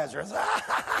back Lazarus.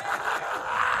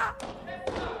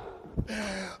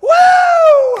 Woo!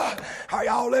 Are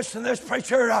y'all listening to this,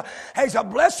 preacher? There's a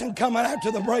blessing coming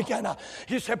after the breaking.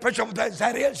 You say, preacher, is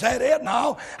that it? Is that it?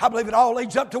 No. I believe it all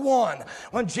leads up to one.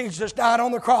 When Jesus died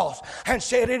on the cross and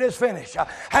said, it is finished.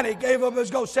 And He gave up His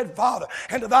ghost, said, Father,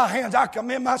 into Thy hands I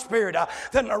commend my spirit.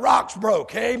 Then the rocks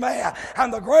broke. Amen.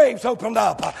 And the graves opened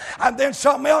up. And then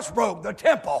something else broke. The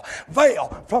temple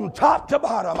veil from top to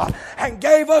bottom and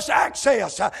gave us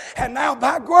access. And now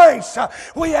by grace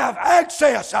we have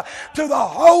access to the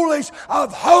holies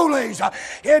of holies.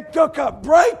 It took a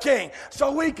breaking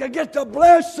so we could get the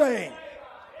blessing.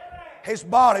 His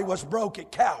body was broke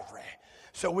at Calvary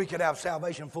so we could have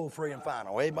salvation full, free, and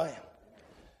final. Amen.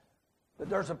 But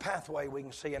there's a pathway we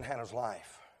can see in Hannah's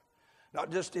life.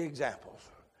 Not just the examples,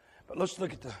 but let's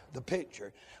look at the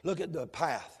picture. Look at the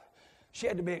path. She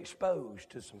had to be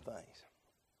exposed to some things.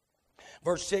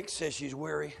 Verse 6 says she's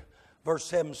weary. Verse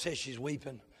 7 says she's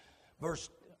weeping.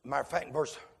 Verse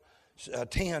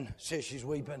 10 says she's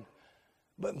weeping.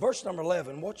 But in verse number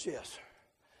 11, watch this.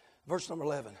 Verse number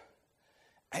 11.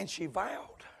 And she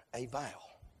vowed a vow.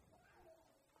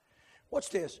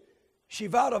 Watch this. She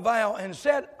vowed a vow and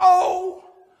said, "Oh,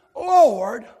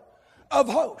 Lord of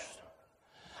hosts,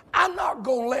 I'm not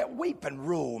going to let weeping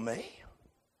rule me.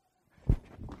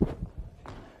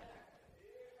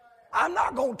 I'm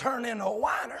not going to turn into a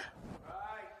whiner."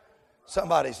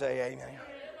 Somebody say amen.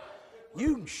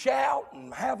 You can shout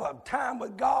and have a time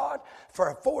with God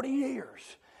for 40 years.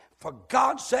 For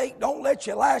God's sake, don't let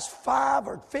you last 5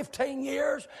 or 15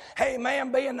 years. Hey,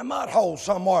 man, be in the mud hole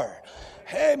somewhere.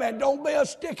 Hey, man, don't be a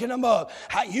stick in the mud.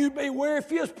 You'd be weary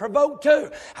if you was provoked too.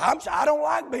 I don't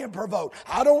like being provoked.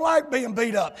 I don't like being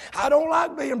beat up. I don't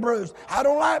like being bruised. I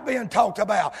don't like being talked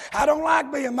about. I don't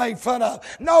like being made fun of.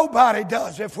 Nobody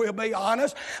does, if we'll be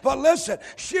honest. But listen,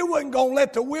 she wasn't going to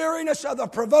let the weariness of the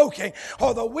provoking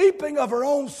or the weeping of her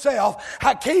own self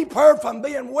keep her from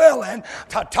being willing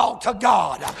to talk to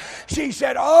God. She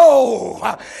said,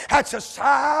 "Oh, that's a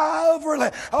sigh of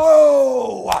relief.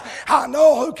 Oh, I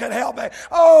know who can help me.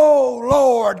 Oh,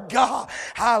 Lord God."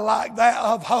 I like that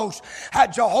of hosts.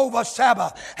 That Jehovah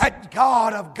Sabbath, that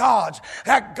God of gods,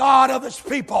 that God of His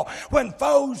people. When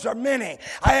foes are many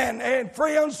and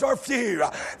friends are few,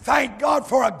 thank God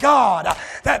for a God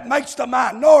that makes the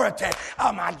minority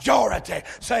a majority.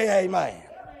 Say amen.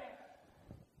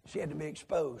 She had to be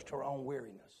exposed to her own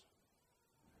weariness.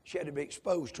 She had to be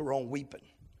exposed to her own weeping.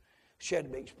 She had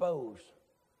to be exposed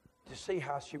to see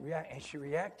how she reacted, and she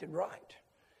reacted right.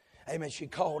 Amen. She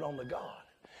called on the God.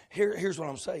 Here's what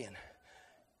I'm saying.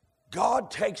 God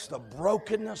takes the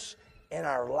brokenness in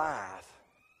our life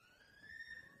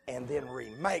and then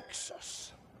remakes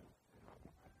us.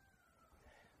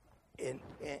 In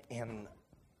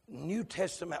New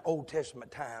Testament, Old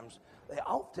Testament times, they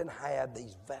often had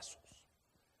these vessels.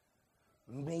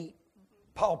 Meat.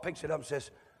 Paul picks it up and says,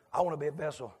 "I want to be a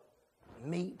vessel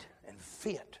meet and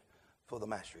fit for the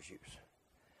master's use."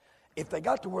 If they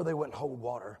got to where they wouldn't hold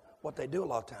water, what they do a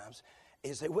lot of times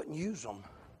is they wouldn't use them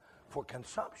for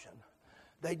consumption.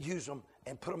 They'd use them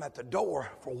and put them at the door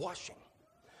for washing.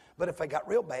 But if they got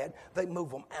real bad, they'd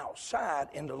move them outside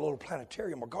into a little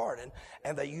planetarium or garden,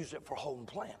 and they use it for holding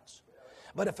plants.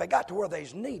 But if they got to where they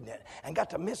was needing it and got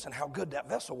to missing how good that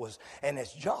vessel was and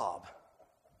its job,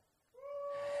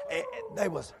 they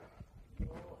was...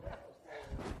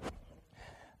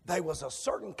 there was a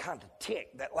certain kind of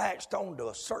tick that latched on to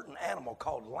a certain animal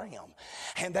called lamb.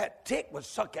 And that tick would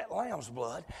suck that lamb's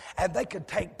blood, and they could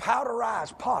take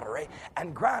powderized pottery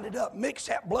and grind it up, mix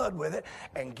that blood with it,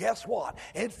 and guess what?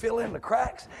 It'd fill in the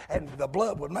cracks, and the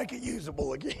blood would make it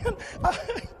usable again.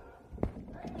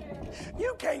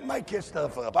 You can't make this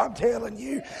stuff up. I'm telling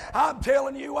you,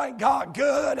 ain't God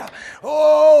good?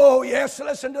 Oh, yes,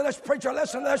 listen to this preacher,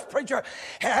 It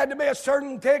had to be a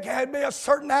certain tick, it had to be a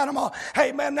certain animal.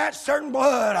 Hey, man, that certain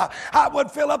blood, I would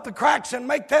fill up the cracks and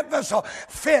make that vessel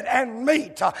fit and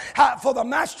meet for the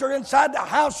master inside the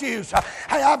house use.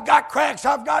 Hey, I've got cracks,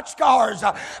 I've got scars,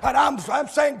 but I'm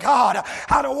saying, God,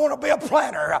 I don't want to be a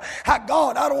planter.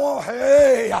 God, I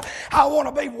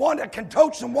want to be one that can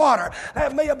tote some water.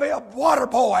 Let me be a water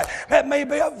boy. Let me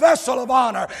be a vessel of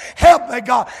honor. Help me,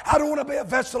 God. I don't want to be a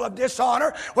vessel of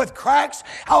dishonor with cracks.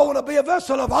 I want to be a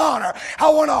vessel of honor. I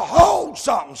want to hold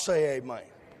something. Say amen.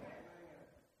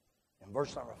 In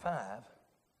verse number 5,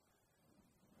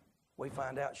 we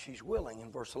find out she's willing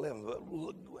in verse 11. But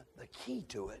the key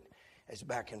to it is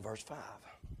back in verse 5.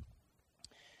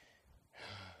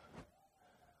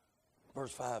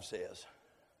 Verse 5 says,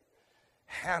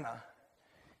 Hannah,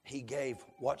 he gave,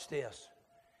 watch this,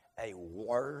 a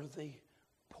worthy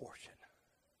portion.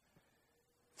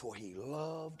 For he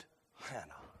loved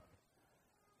Hannah,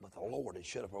 but the Lord had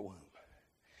shut up her womb.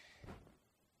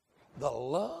 The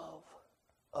love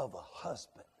of a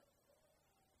husband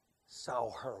saw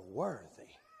her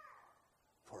worthy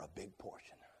for a big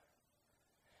portion.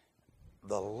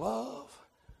 The love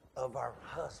of our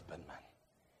husbandman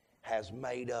has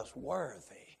made us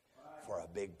worthy for a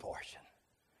big portion.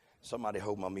 Somebody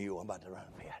hold my mule. I'm about to run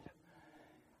a bit.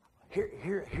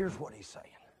 Here's what he's saying.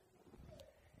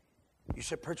 You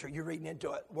said, preacher, you're reading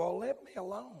into it. Well, let me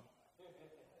alone.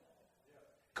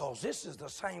 Because this is the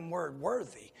same word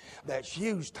worthy that's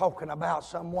used talking about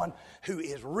someone who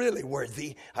is really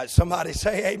worthy. Somebody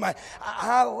say amen.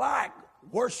 I like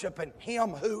worshiping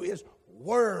him who is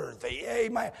worthy.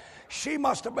 Amen. She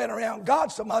must have been around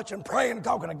God so much and praying and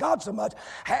talking to God so much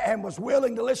and was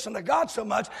willing to listen to God so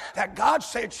much that God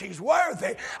said she's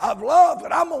worthy of love,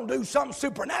 but I'm going to do something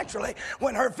supernaturally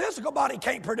when her physical body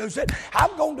can't produce it.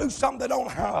 I'm going to do something that don't,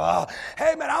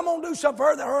 amen, I'm going to do something for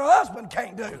her that her husband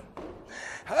can't do.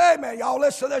 Amen. Y'all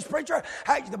listen to this preacher.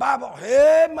 Hey, the Bible,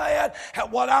 amen.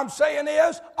 What I'm saying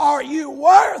is, are you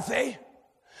worthy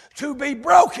to be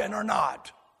broken or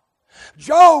not?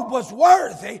 Job was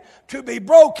worthy to be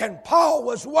broken. Paul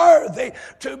was worthy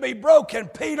to be broken.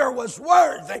 Peter was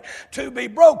worthy to be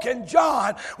broken.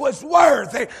 John was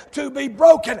worthy to be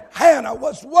broken. Hannah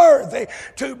was worthy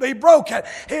to be broken.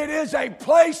 It is a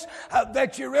place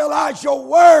that you realize you're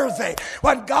worthy.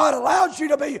 When God allows you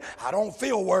to be, I don't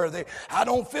feel worthy. I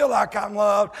don't feel like I'm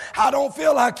loved. I don't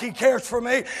feel like He cares for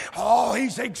me. Oh,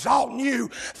 He's exalting you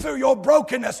through your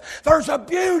brokenness. There's a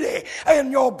beauty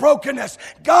in your brokenness.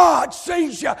 God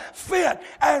sees you fit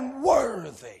and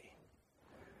worthy.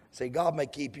 See, God may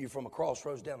keep you from a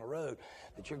crossroads down the road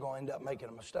that you're going to end up making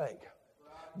a mistake.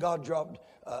 God dropped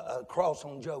a cross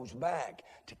on Job's back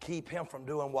to keep him from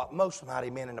doing what most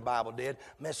mighty men in the Bible did,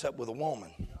 mess up with a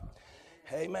woman.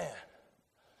 Amen.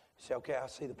 You say, okay, I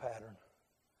see the pattern.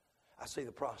 I see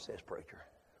the process, preacher.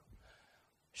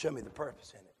 Show me the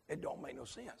purpose in it. It don't make no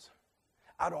sense.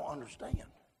 I don't understand.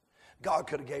 God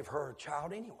could have gave her a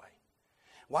child anyway.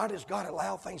 Why does God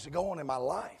allow things to go on in my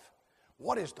life?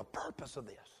 What is the purpose of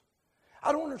this?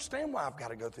 I don't understand why I've got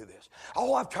to go through this.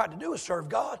 All I've tried to do is serve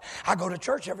God. I go to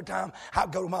church every time. I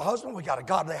go to my husband. We got a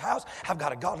godly house. I've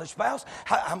got a godly spouse.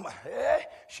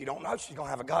 She don't know she's going to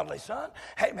have a godly son.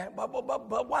 Hey, man,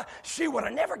 but why? She would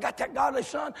have never got that godly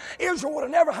son. Israel would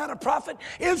have never had a prophet.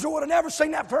 Israel would have never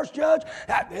seen that first judge.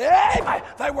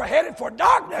 They were headed for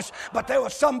darkness, but there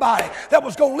was somebody that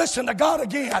was going to listen to God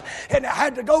again, and it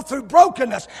had to go through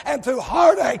brokenness and through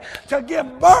heartache to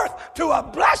give birth to a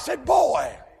blessed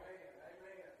boy.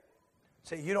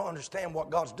 See, you don't understand what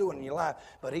God's doing in your life,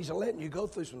 but He's letting you go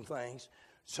through some things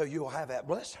so you'll have that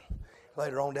blessing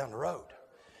later on down the road.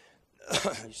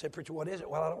 You say, preacher, what is it?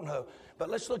 Well, I don't know. But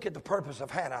let's look at the purpose of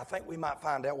Hannah. I think we might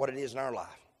find out what it is in our life.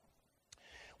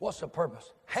 What's the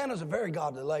purpose? Hannah's a very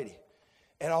godly lady,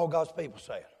 and all God's people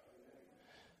say it.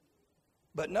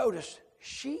 But notice,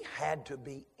 she had to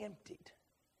be emptied.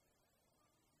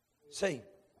 See,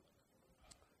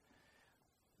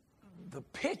 the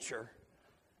picture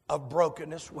of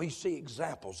brokenness, we see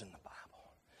examples in the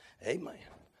Bible. Amen.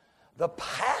 The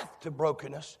path to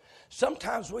brokenness,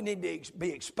 sometimes we need to be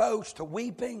exposed to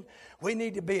weeping. We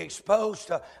need to be exposed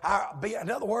to,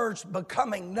 in other words,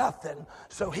 becoming nothing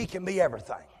so He can be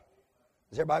everything.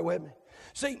 Is everybody with me?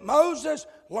 See, Moses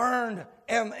learned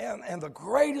in the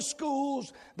greatest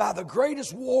schools by the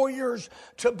greatest warriors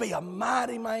to be a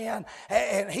mighty man.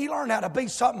 And he learned how to be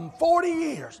something 40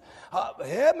 years.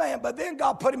 Amen. But then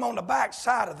God put him on the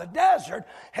backside of the desert,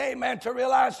 amen, to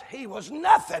realize he was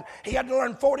nothing. He had to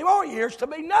learn 40 more years to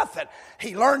be nothing.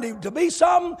 He learned to be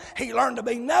something. He learned to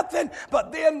be nothing.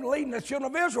 But then leading the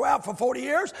children of Israel out for 40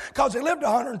 years, because he lived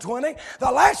 120,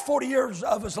 the last 40 years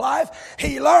of his life,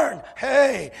 he learned,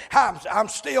 hey, I'm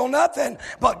still nothing,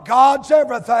 but God's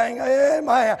everything.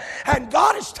 Amen. And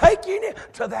God is taking you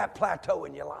to that plateau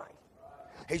in your life.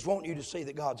 He's wanting you to see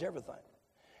that God's everything.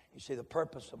 You see, the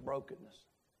purpose of brokenness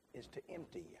is to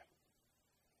empty you.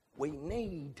 We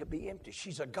need to be empty.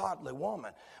 She's a godly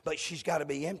woman, but she's got to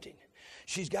be emptied.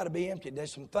 She's got to be emptied.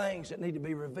 There's some things that need to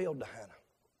be revealed to Hannah.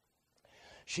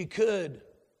 She could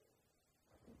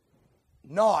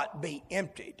not be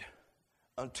emptied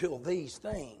until these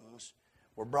things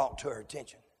were brought to her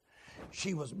attention.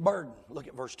 She was burdened. Look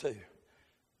at verse 2.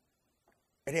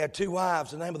 And he had 2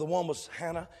 wives. The name of the one was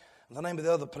Hannah, and the name of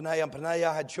the other Peninnah. And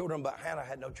Peninnah had children, but Hannah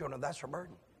had no children. That's her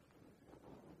burden.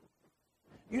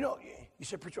 You know, you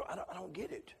say, preacher, I don't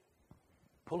get it.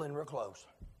 Pull in real close.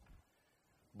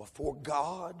 Before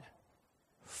God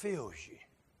fills you,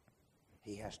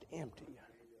 He has to empty you.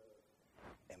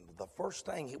 And the first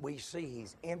thing we see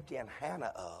He's emptying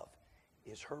Hannah of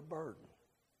is her burden.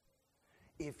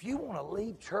 If you want to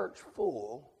leave church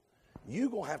full, you're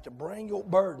going to have to bring your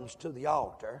burdens to the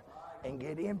altar and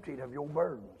get emptied of your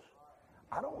burdens.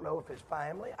 I don't know if it's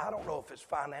family. I don't know if it's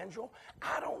financial.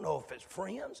 I don't know if it's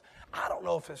friends. I don't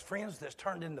know if it's friends that's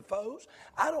turned into foes.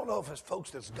 I don't know if it's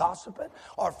folks that's gossiping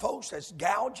or folks that's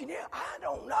gouging you. I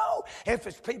don't know if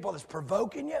it's people that's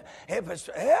provoking you. If it's,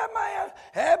 hey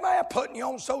man, putting you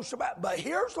on social media. But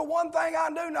here's the one thing I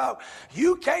do know.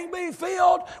 You can't be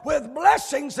filled with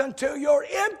blessings until you're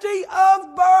empty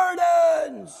of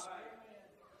burdens.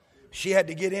 She had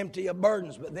to get empty of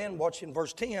burdens. But then watch in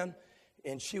verse 10.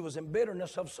 And she was in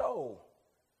bitterness of soul.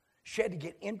 She had to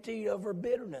get empty of her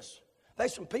bitterness.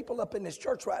 There's some people up in this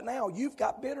church right now, you've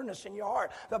got bitterness in your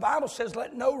heart. The Bible says,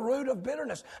 let no root of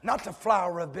bitterness, not the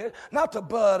flower of bitterness, not the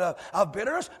bud of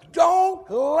bitterness. Don't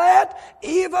let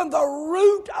even the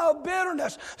root of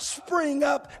bitterness spring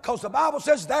up, because the Bible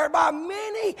says, thereby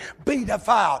many be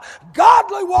defiled.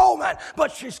 Godly woman,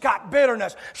 but she's got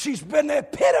bitterness. She's been the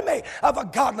epitome of a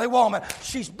godly woman.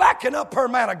 She's backing up her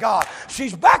man of God.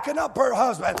 She's backing up her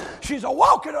husband. She's a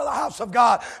walking to the house of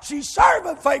God. She's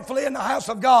serving faithfully in the house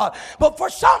of God. But for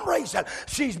some reason,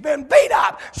 she's been beat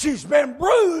up, she's been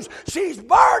bruised, she's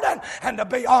burdened. And to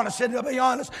be honest,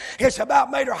 it's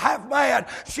about made her half mad.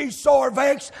 She's sore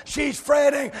vexed, she's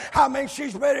fretting. I mean,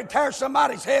 she's ready to tear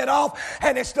somebody's head off,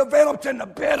 and it's developed into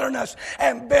bitterness.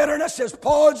 And bitterness is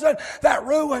poison that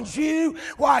ruins you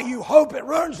while you hope it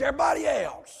ruins everybody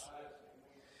else.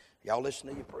 Y'all listen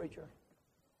to your preacher?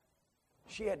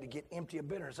 She had to get empty of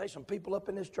bitterness. There's some people up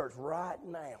in this church right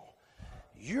now.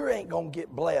 You ain't going to get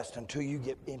blessed until you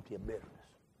get empty of bitterness.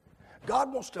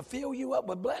 God wants to fill you up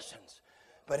with blessings,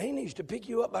 but He needs to pick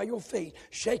you up by your feet,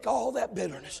 shake all that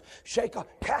bitterness,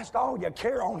 cast all your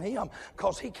care on Him,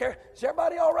 because He cares. Is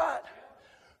everybody all right?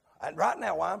 And right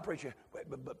now, while I'm preaching, but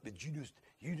you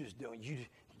just don't,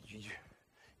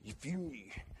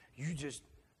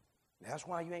 that's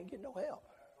why you ain't getting no help.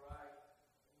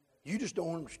 You just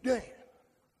don't understand.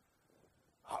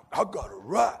 I got a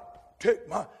right to take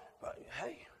my... But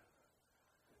hey,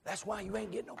 that's why you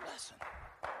ain't getting no blessing.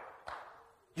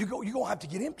 You're going to have to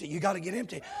get empty. You got to get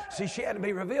empty. See, she had to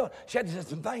be revealed. She had to get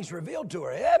some things revealed to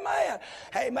her.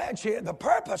 Hey man, she had the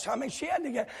purpose. I mean, she had to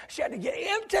get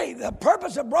empty. The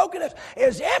purpose of brokenness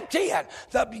is emptying.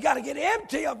 You got to get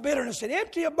empty of bitterness and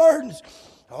empty of burdens.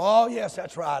 Oh, yes,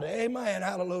 that's right. Amen.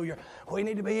 Hallelujah. We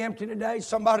need to be empty today.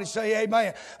 Somebody say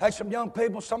amen. There's some young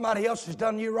people, somebody else has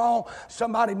done you wrong.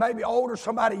 Somebody maybe older,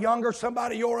 somebody younger,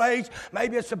 somebody your age.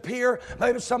 Maybe it's a peer.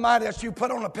 Maybe it's somebody that you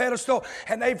put on a pedestal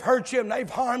and they've hurt you and they've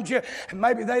harmed you. And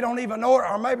maybe they don't even know it,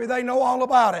 or maybe they know all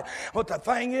about it. But the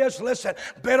thing is, listen,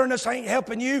 bitterness ain't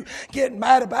helping you. Getting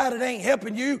mad about it ain't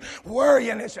helping you.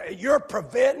 Worrying, you're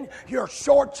preventing, you're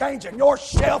shortchanging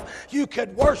yourself. You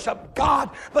could worship God,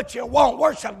 but you won't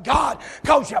worship God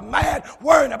because you're mad,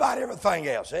 worrying about everything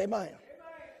else. Amen.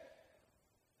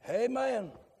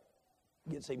 Amen.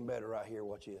 It gets even better right here.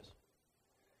 Watch this.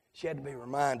 She had to be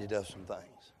reminded of some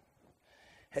things.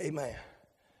 Amen.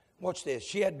 Watch this.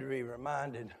 She had to be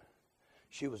reminded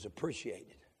she was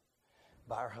appreciated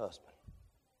by her husband.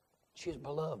 She's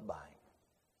beloved by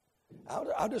him.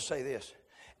 I'll just say this.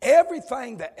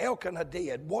 Everything that Elkanah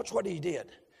did, watch what he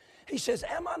did. He says,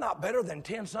 am I not better than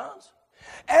 10 sons?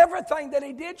 Everything that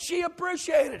he did, she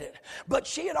appreciated it. But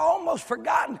she had almost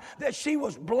forgotten that she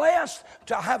was blessed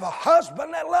to have a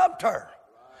husband that loved her.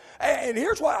 And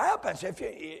here's what happens. If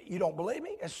you don't believe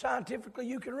me, it's scientifically,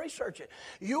 you can research it.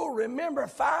 You'll remember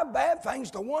 5 bad things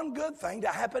to 1 good thing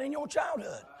that happened in your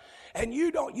childhood. And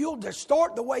you'll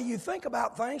distort the way you think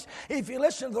about things if you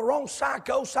listen to the wrong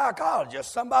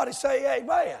psychologist. Somebody say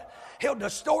amen. He'll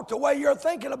distort the way you're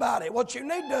thinking about it. What you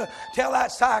need to tell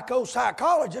that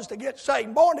psychologist to get saved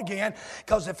and born again,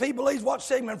 because if he believes what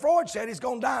Sigmund Freud said, he's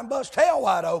going to die and bust hell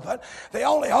wide open. The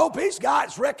only hope he's got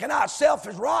is recognize self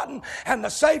is rotten and the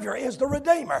Savior is the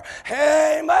Redeemer.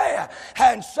 Amen.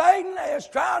 And Satan is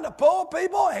trying to pull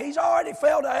people. He's already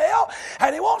fell to hell,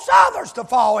 and he wants others to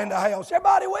fall into hell. Is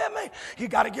everybody with me? You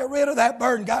got to get rid of that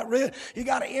burden. You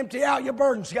got to empty out your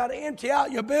burdens. You got to empty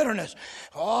out your bitterness.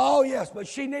 Oh, yes, but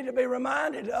she needed to be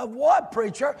reminded of what,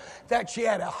 preacher? That she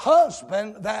had a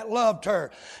husband that loved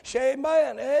her. She,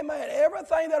 amen, amen.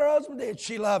 Everything that her husband did,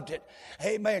 she loved it.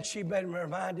 Amen. She'd been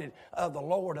reminded of the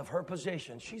Lord of her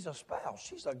position. She's a spouse.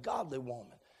 She's a godly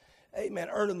woman. Amen.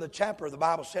 Early in the chapter, the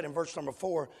Bible said in verse number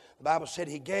 4, the Bible said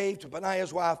he gave to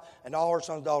Peninnah's wife and all her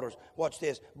sons and daughters. Watch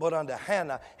this. But unto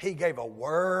Hannah he gave a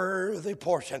worthy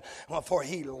portion, for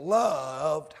he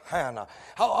loved Hannah.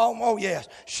 Oh, yes.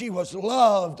 She was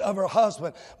loved of her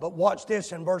husband. But watch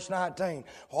this in verse 19.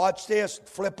 Watch this.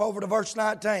 Flip over to verse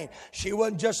 19. She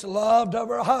wasn't just loved of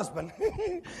her husband.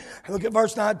 Look at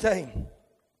verse 19.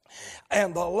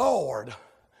 And the Lord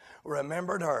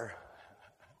remembered her.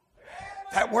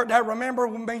 That word, that remember,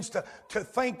 means to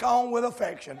think on with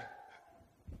affection.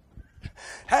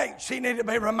 Hey, she needed to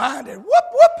be reminded. Whoop,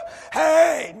 whoop.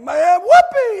 Hey, man,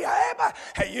 whoopee.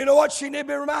 Hey, you know what she needed to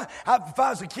be reminded? If I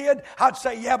was a kid, I'd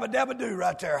say yabba dabba do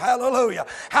right there. Hallelujah.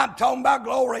 I'm talking about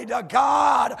glory to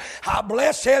God. I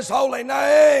bless His holy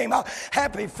name.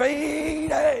 Happy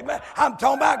feet. Amen. I'm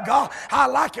talking about God. I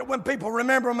like it when people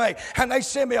remember me and they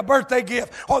send me a birthday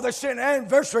gift or they send an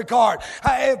anniversary card.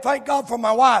 I thank God for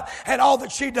my wife and all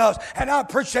that she does, and I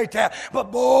appreciate that.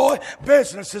 But boy,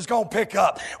 business is going to pick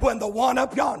up when the one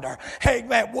up yonder, hey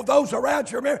man, well, those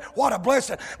around you remember, what a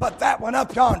blessing. But that one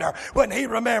up yonder, when he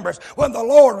remembers, when the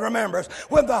Lord remembers,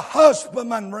 when the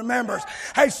husbandman remembers,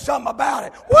 hey, something about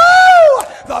it. Woo!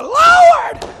 The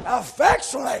Lord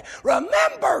affectionately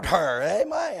remembered her.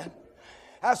 Amen.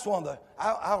 That's one of the,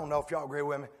 I don't know if y'all agree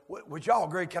with me. Would y'all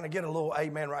agree? Can I get a little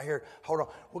amen right here? Hold on.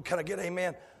 Well, can I get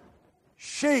amen?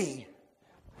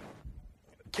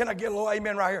 Can I get a little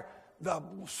amen right here?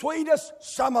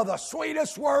 Some of the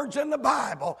sweetest words in the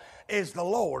Bible is the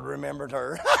Lord remembered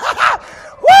her.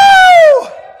 Woo!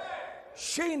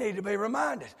 She needed to be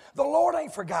reminded. The Lord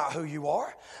ain't forgot who you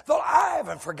are. I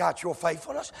haven't forgot your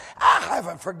faithfulness. I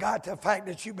haven't forgot the fact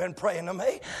that you've been praying to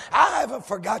me. I haven't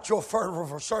forgot your fervor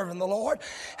for serving the Lord.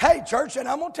 Hey, church, and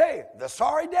I'm going to tell you, the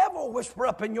sorry devil will whisper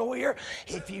up in your ear,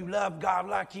 if you love God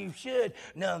like you should,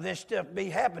 none of this stuff be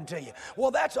happening to you.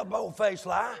 Well, that's a bold-faced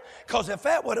lie, because if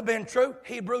that would have been true,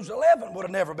 Hebrews 11 would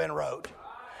have never been wrote.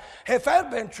 If that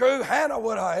had been true, Hannah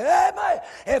would have. Amen.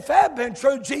 If that had been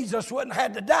true, Jesus wouldn't have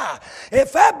had to die.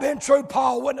 If that had been true,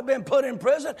 Paul wouldn't have been put in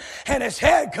prison and his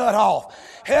head cut off.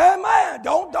 Amen.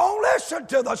 Don't listen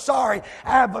to the sorry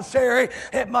adversary.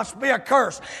 It must be a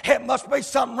curse. It must be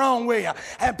something wrong with you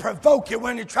and provoke you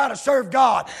when you try to serve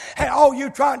God. And all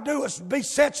you try to do is be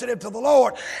sensitive to the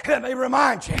Lord. Let me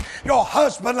remind you, your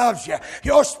husband loves you.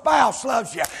 Your spouse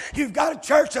loves you. You've got a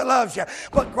church that loves you.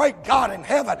 But great God in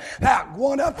heaven, that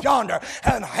one up yonder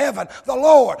in heaven, the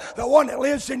Lord, the one that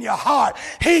lives in your heart,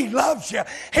 He loves you.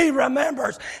 He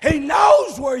remembers. He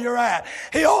knows where you're at.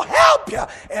 He'll help you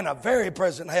in a very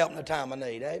present help in the time of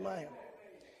need. Amen.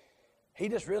 He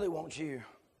just really wants you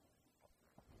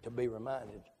to be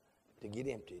reminded, to get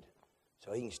emptied,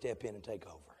 so He can step in and take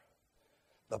over.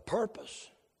 The purpose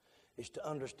is to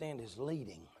understand His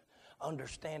leading,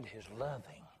 understand His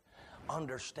loving,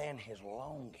 understand His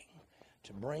longing,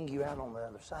 to bring you out on the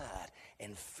other side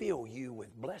and fill you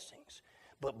with blessings.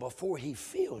 But before He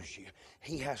fills you,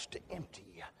 He has to empty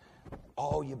you.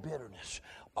 All your bitterness,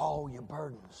 all your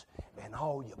burdens, and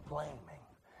all your blaming.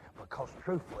 Because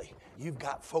truthfully, you've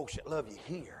got folks that love you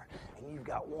here, and you've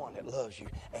got one that loves you.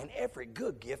 And every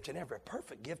good gift and every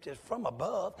perfect gift is from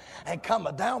above and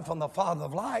cometh down from the Father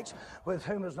of lights, with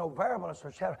whom is no variableness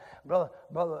or shadow. Brother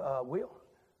Will,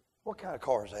 what kind of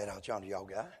car is that out yonder, y'all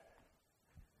got?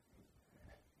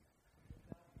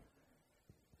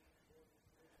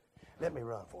 Let me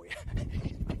run for you.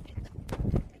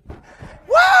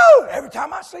 Woo! Every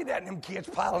time I see that and them kids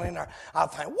piling in there, I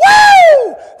think,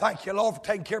 woo! Thank you, Lord, for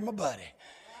taking care of my buddy.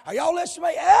 Are y'all listening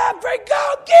to me? Every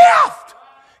good gift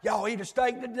Y'all eat a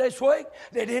steak this week?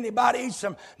 Did anybody eat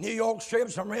some New York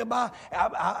strips, some ribeye?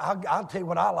 I'll tell you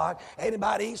what I like.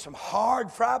 Anybody eat some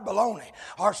hard fried bologna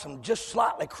or some just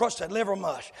slightly crusted liver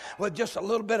mush with just a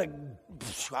little bit of,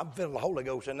 I'm feeling the Holy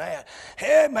Ghost in that.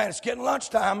 Hey, man, it's getting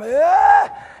lunchtime.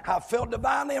 Yeah, I feel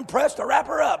divinely impressed to wrap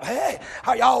her up. Hey,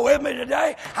 are y'all with me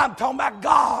today? I'm talking about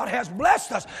God has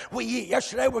blessed us. We eat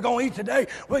yesterday, we're going to eat today,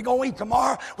 we're going to eat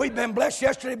tomorrow. We've been blessed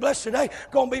yesterday, blessed today,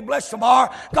 going to be blessed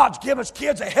tomorrow. God's given us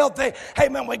kids a healthy, hey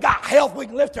man, we got health, we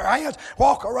can lift our hands,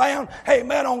 walk around, hey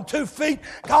man, on 2 feet.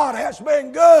 God has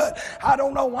been good. I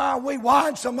don't know why we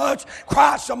whine so much,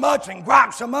 cry so much, and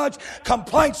gripe so much,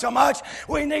 complain so much.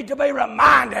 We need to be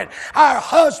reminded our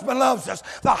husband loves us.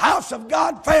 The house of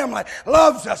God family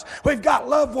loves us. We've got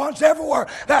loved ones everywhere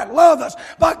that love us,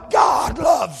 but God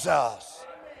loves us.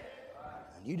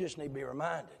 And you just need to be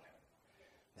reminded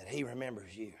that He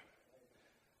remembers you.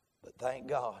 But thank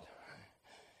God,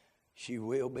 she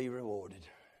will be rewarded.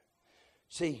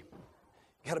 See,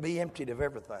 you got to be emptied of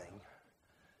everything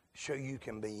so you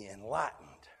can be enlightened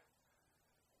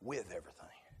with everything.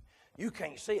 You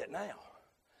can't see it now,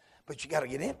 but you got to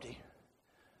get empty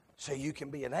so you can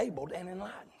be enabled and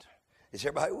enlightened. Is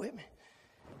everybody with me?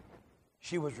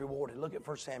 She was rewarded. Look at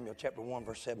 1 Samuel chapter 1,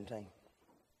 verse 17. The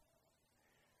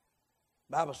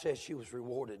Bible says she was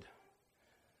rewarded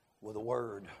with a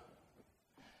word.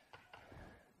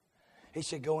 He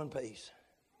said, go in peace.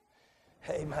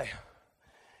 Amen.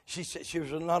 She said she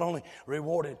was not only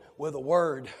rewarded with a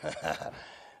word.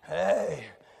 Hey,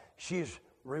 she's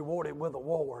rewarded with a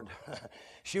award.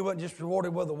 She wasn't just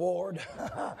rewarded with a award.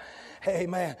 Hey,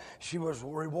 man, she was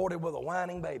rewarded with a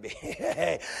whining baby.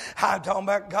 I'm talking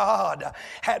about God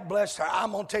had blessed her.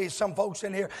 I'm going to tell you, some folks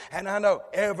in here, and I know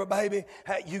every baby,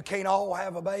 you can't all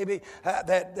have a baby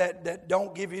that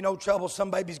don't give you no trouble.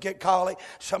 Some babies get colic.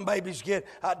 Some babies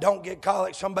don't get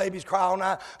colic. Some babies cry all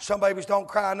night. Some babies don't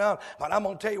cry enough. But I'm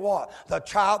going to tell you what,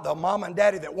 the mom and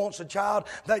daddy that wants a child,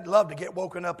 they'd love to get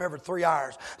woken up every 3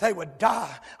 hours. They would die.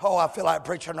 Oh, I feel like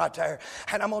preaching right there.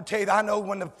 And I'm going to tell you, I know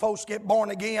when the folks get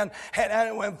born again,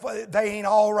 and when they ain't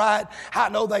all right, I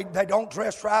know they don't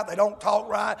dress right, they don't talk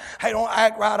right, they don't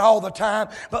act right all the time.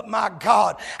 But my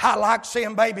God, I like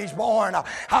seeing babies born.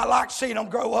 I like seeing them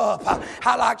grow up.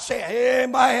 I like seeing,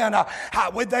 amen.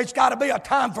 There's got to be a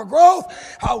time for growth.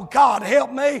 Oh, God,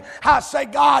 help me. I say,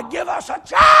 God, give us a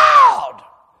child.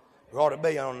 We ought to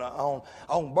be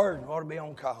on burden. We ought to be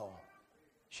on call.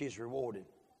 She's rewarded.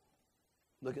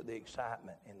 Look at the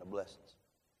excitement and the blessings.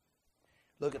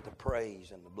 Look at the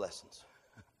praise and the blessings.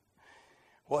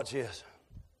 Watch this.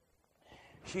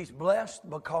 She's blessed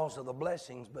because of the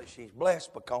blessings, but she's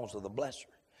blessed because of the blesser.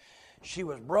 She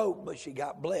was broke, but she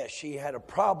got blessed. She had a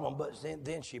problem, but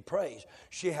then she praised.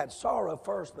 She had sorrow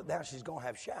first, but now she's going to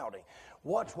have shouting.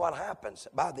 Watch what happens.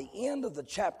 By the end of the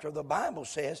chapter, the Bible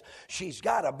says she's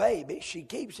got a baby. She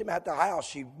keeps him at the house.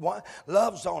 She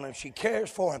loves on him. She cares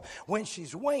for him. When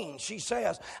she's weaned, she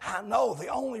says, I know the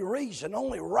only reason,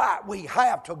 only right we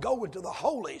have to go into the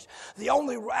holies, the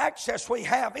only access we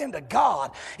have into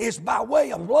God is by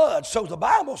way of blood. So the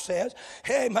Bible says,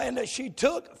 hey man, that she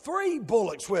took 3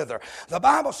 bullocks with her. The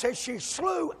Bible says she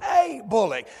slew a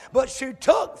bullock, but she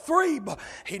took 3.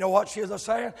 You know what she was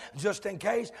saying? Just in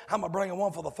case, I'm going to bring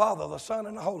one for the Father, the Son,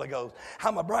 and the Holy Ghost.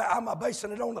 I'm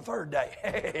basing it on the 3rd day.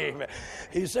 Amen.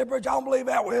 He said, Bridge, I don't believe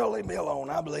that. Well, leave me alone.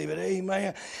 I believe it.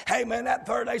 Amen. Hey, man, that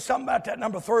 3rd day, something about that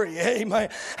number 3. Amen.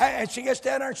 And she gets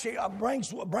down there and she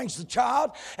brings the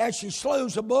child and she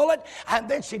slews a bullet and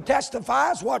then she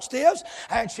testifies. Watch this.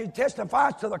 And she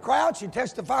testifies to the crowd. She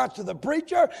testifies to the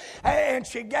preacher and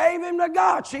she gave him to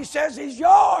God. She says, he's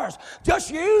yours.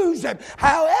 Just use him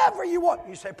however you want.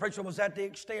 You say, preacher, was that the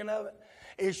extent of it?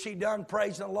 Is she done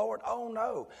praising the Lord? Oh,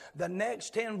 no. The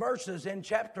next 10 verses in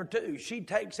chapter 2, she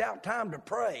takes out time to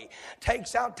pray,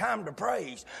 takes out time to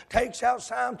praise, takes out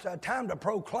time to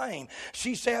proclaim.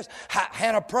 She says,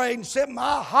 Hannah prayed and said,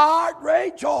 my heart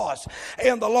rejoice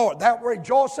in the Lord. That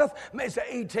rejoiceth means the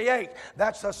ETH.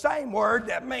 That's the same word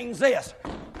that means this.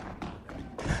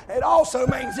 It also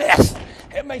means this.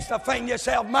 It means to faint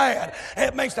yourself mad.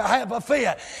 It means to have a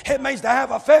fit. It means to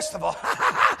have a festival.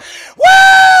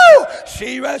 Woo!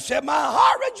 She said, my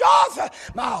heart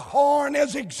rejoiceth. My horn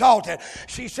is exalted.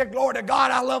 She said, glory to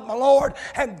God, I love my Lord,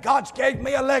 and God's gave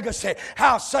me a legacy.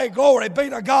 I'll say glory be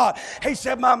to God. He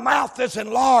said, my mouth is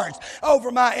enlarged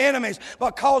over my enemies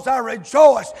because I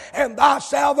rejoice in thy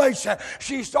salvation.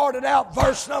 She started out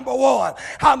verse number 1.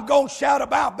 I'm going to shout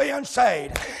about being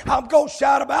saved. I'm going to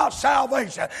shout about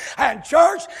salvation. And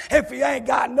church, if you ain't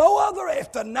got no other,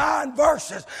 if the 9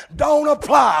 verses don't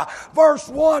apply, verse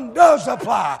 1 does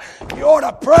apply. You ought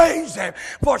to praise him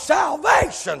for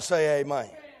salvation. Say amen.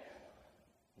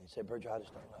 said, preacher, I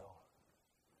just don't know.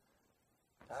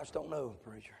 I just don't know,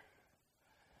 preacher.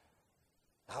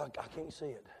 I can't see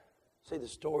it. See, the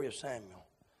story of Samuel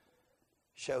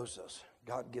shows us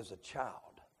God gives a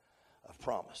child of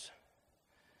promise.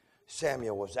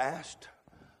 Samuel was asked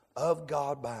of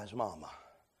God by his mama.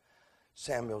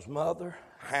 Samuel's mother,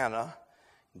 Hannah,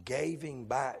 gave him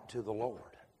back to the Lord.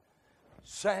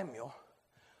 Samuel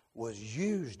was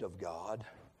used of God.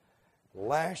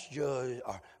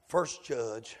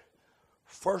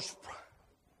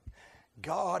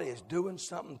 God is doing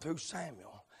something through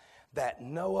Samuel that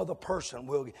no other person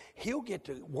will. He'll get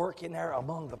to work in there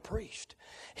among the priests.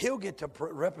 He'll get to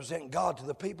represent God to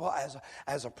the people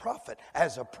as a prophet,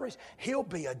 as a priest. He'll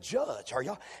be a judge. Are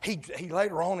y'all? He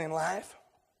later on in life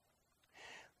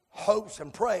hopes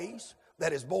and prays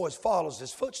that his boys follows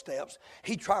his footsteps.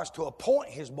 He tries to appoint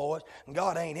his boys, and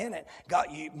God ain't in it.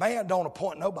 Man don't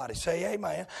appoint nobody. Say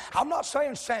amen. I'm not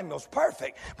saying Samuel's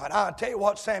perfect, but I'll tell you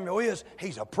what Samuel is.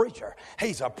 He's a preacher.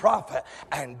 He's a prophet.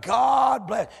 And God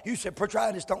bless. You said, preacher,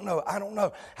 I just don't know. I don't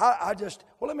know.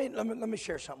 Let me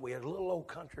share something. We had a little old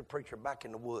country preacher back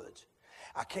in the woods.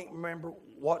 I can't remember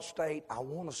what state. I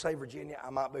want to say Virginia. I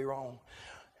might be wrong.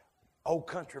 Old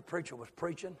country preacher was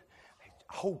preaching.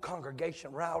 Whole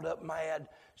congregation riled up mad,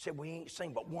 said we ain't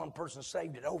seen but one person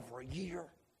saved in over a year.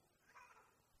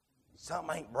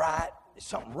 Something ain't right. There's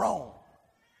something wrong.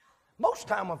 Most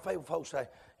time when faithful folks say,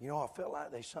 you know, I feel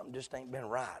like there's something just ain't been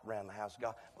right around the house of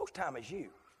God. Most time it's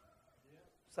you.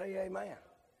 Say amen.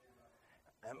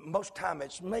 And most time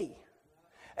it's me.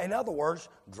 In other words,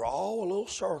 draw a little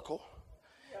circle,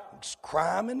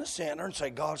 climb in the center and say,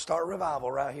 God, start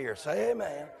revival right here. Say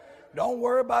amen. Don't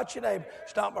worry about your neighbor.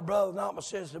 It's not my brother, not my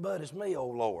sister, but it's me, oh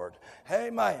Lord.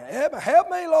 Amen. Help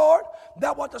me, Lord.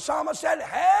 That's what the psalmist said.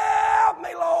 Help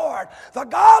me, Lord. The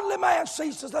godly man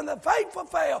ceases and the faithful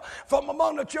fail from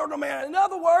among the children of men. In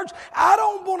other words, I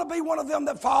don't want to be one of them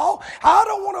that fall. I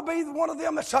don't want to be one of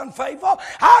them that's unfaithful.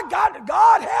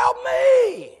 God help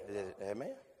me.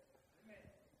 Amen.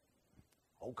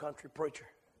 Old country preacher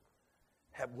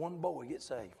had one boy get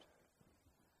saved.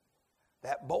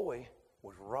 That boy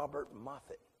was Robert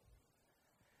Moffat.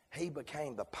 He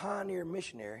became the pioneer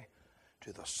missionary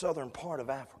to the southern part of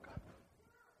Africa.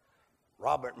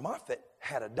 Robert Moffat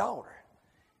had a daughter.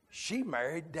 She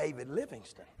married David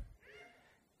Livingstone.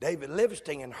 David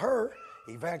Livingstone and her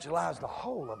evangelized the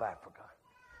whole of Africa.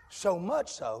 So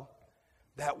much so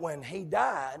that when he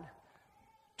died,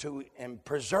 and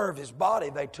preserve his body,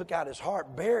 they took out his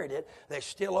heart, buried it. They're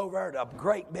still over there at a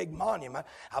great big monument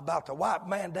about the white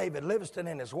man David Livingstone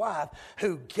and his wife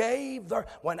who gave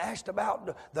when asked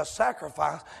about the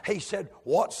sacrifice, he said,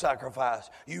 what sacrifice?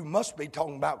 You must be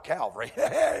talking about Calvary.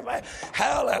 Amen.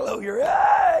 Hallelujah.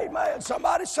 Amen.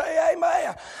 Somebody say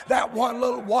amen. That one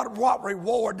little, what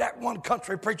reward that one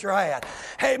country preacher had.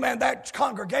 Amen. That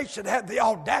congregation had the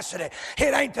audacity.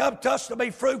 It ain't up to us to be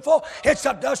fruitful. It's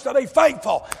up to us to be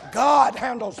faithful. God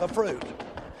handles the fruit.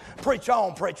 Preach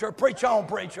on, preacher. Preach on,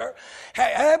 preacher.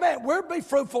 Hey, amen. We'll be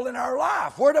fruitful in our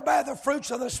life. We're to bear the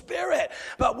fruits of the Spirit.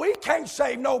 But we can't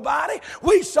save nobody.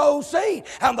 We sow seed.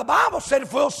 And the Bible said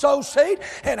if we'll sow seed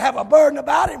and have a burden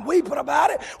about it and weep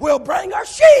about it, we'll bring our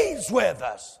sheaves with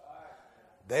us.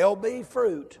 There'll be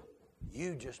fruit.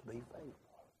 You just be faithful.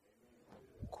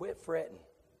 Quit fretting.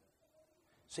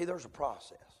 See, there's a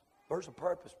process. There's a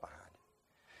purpose behind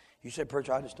it. You say,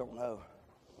 preacher, I just don't know.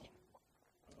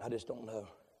 I just don't know.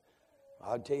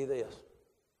 I'll tell you this.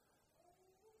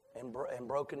 In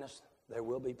brokenness, there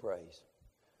will be praise.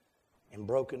 In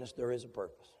brokenness, there is a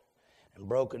purpose. In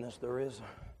brokenness, there is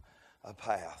a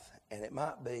path. And it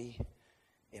might be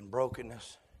in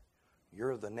brokenness,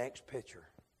 you're the next picture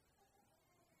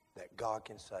that God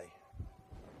can say,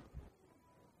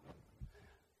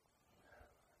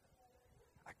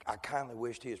 I kindly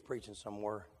wished he was preaching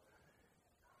somewhere,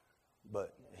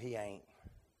 but he ain't.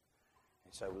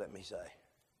 And so let me say,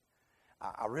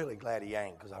 I'm really glad he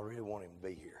ain't because I really want him to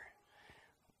be here.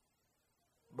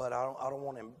 But I don't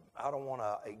want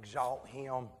to exalt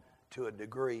him to a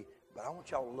degree, but I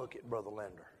want y'all to look at Brother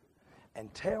Linder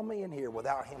and tell me in here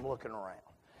without him looking around,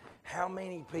 how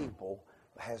many people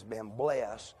has been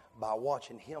blessed by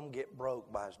watching him get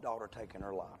broke by his daughter taking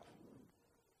her life?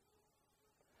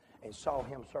 And saw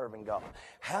him serving God.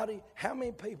 How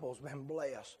many people's been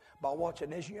blessed by watching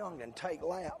this young'un take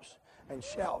laps and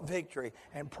shout victory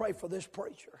and pray for this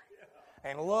preacher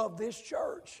and love this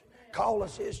church, call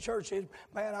us his church?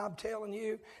 Man, I'm telling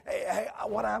you,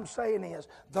 what I'm saying is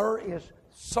there is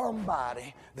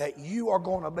somebody that you are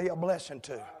going to be a blessing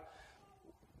to.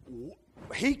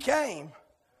 He came.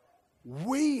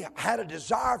 We had a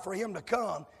desire for him to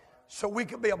come. so we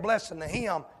could be a blessing to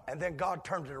him, and then God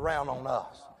turns it around on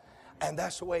us. And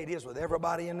that's the way it is with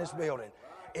everybody in this building.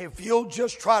 If you'll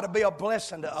just try to be a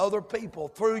blessing to other people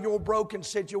through your broken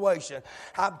situation,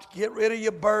 get rid of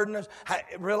your burdens,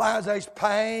 realize there's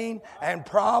pain and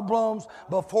problems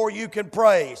before you can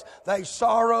praise. There's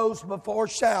sorrows before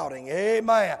shouting.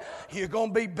 Amen. You're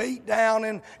going to be beat down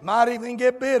and might even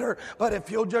get bitter, but if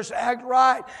you'll just act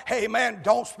right, amen,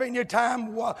 don't spend your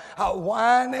time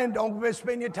whining, don't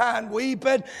spend your time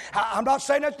weeping. I'm not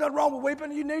saying there's nothing wrong with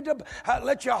weeping. You need to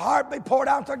let your heart be poured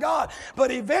out to God,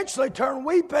 but eventually turn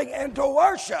weeping into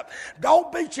worship.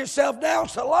 Don't beat yourself down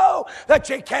so low that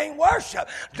you can't worship.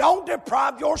 Don't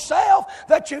deprive yourself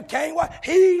that you can't worship.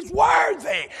 He's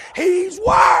worthy. He's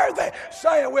worthy.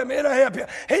 Say it with me, it'll help you.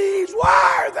 He's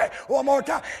worthy. One more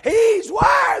time. He's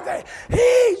worthy.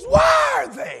 He's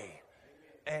worthy.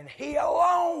 And He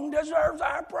alone deserves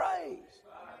our praise.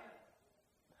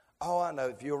 Oh, I know.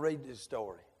 If you'll read this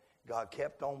story, God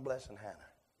kept on blessing Hannah.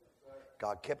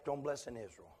 God kept on blessing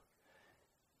Israel.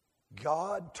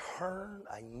 God turned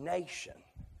a nation.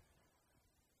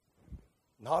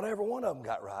 Not every one of them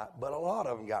got right, but a lot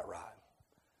of them got right.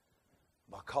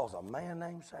 Because a man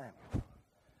named Samuel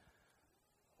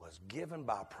was given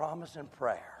by promise and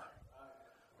prayer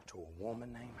to a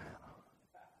woman named Hannah.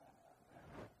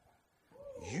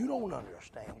 You don't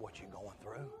understand what you're going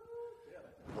through,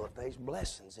 but there's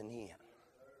blessings in the end.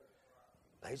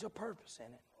 There's a purpose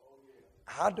in it.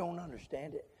 I don't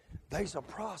understand it. There's a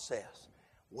process.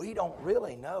 We don't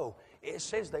really know. It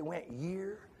says they went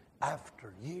year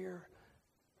after year.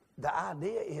 The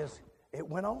idea is it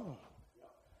went on.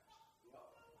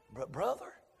 But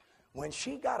brother, when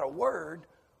she got a word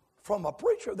from a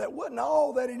preacher that wasn't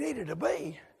all that he needed to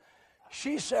be,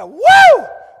 she said, woo!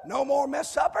 No more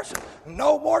mess uppers,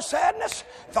 no more sadness.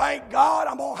 Thank God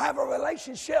I'm going to have a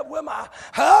relationship with my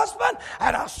husband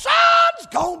and a son's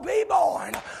going to be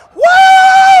born.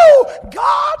 Woo!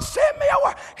 God sent me a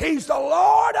word. He's the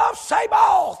Lord of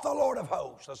Sabaoth, the Lord of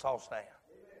hosts. Let's all stand.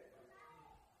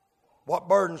 What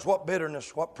burdens, what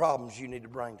bitterness, what problems you need to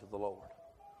bring to the Lord?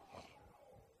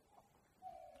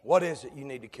 What is it you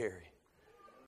need to carry?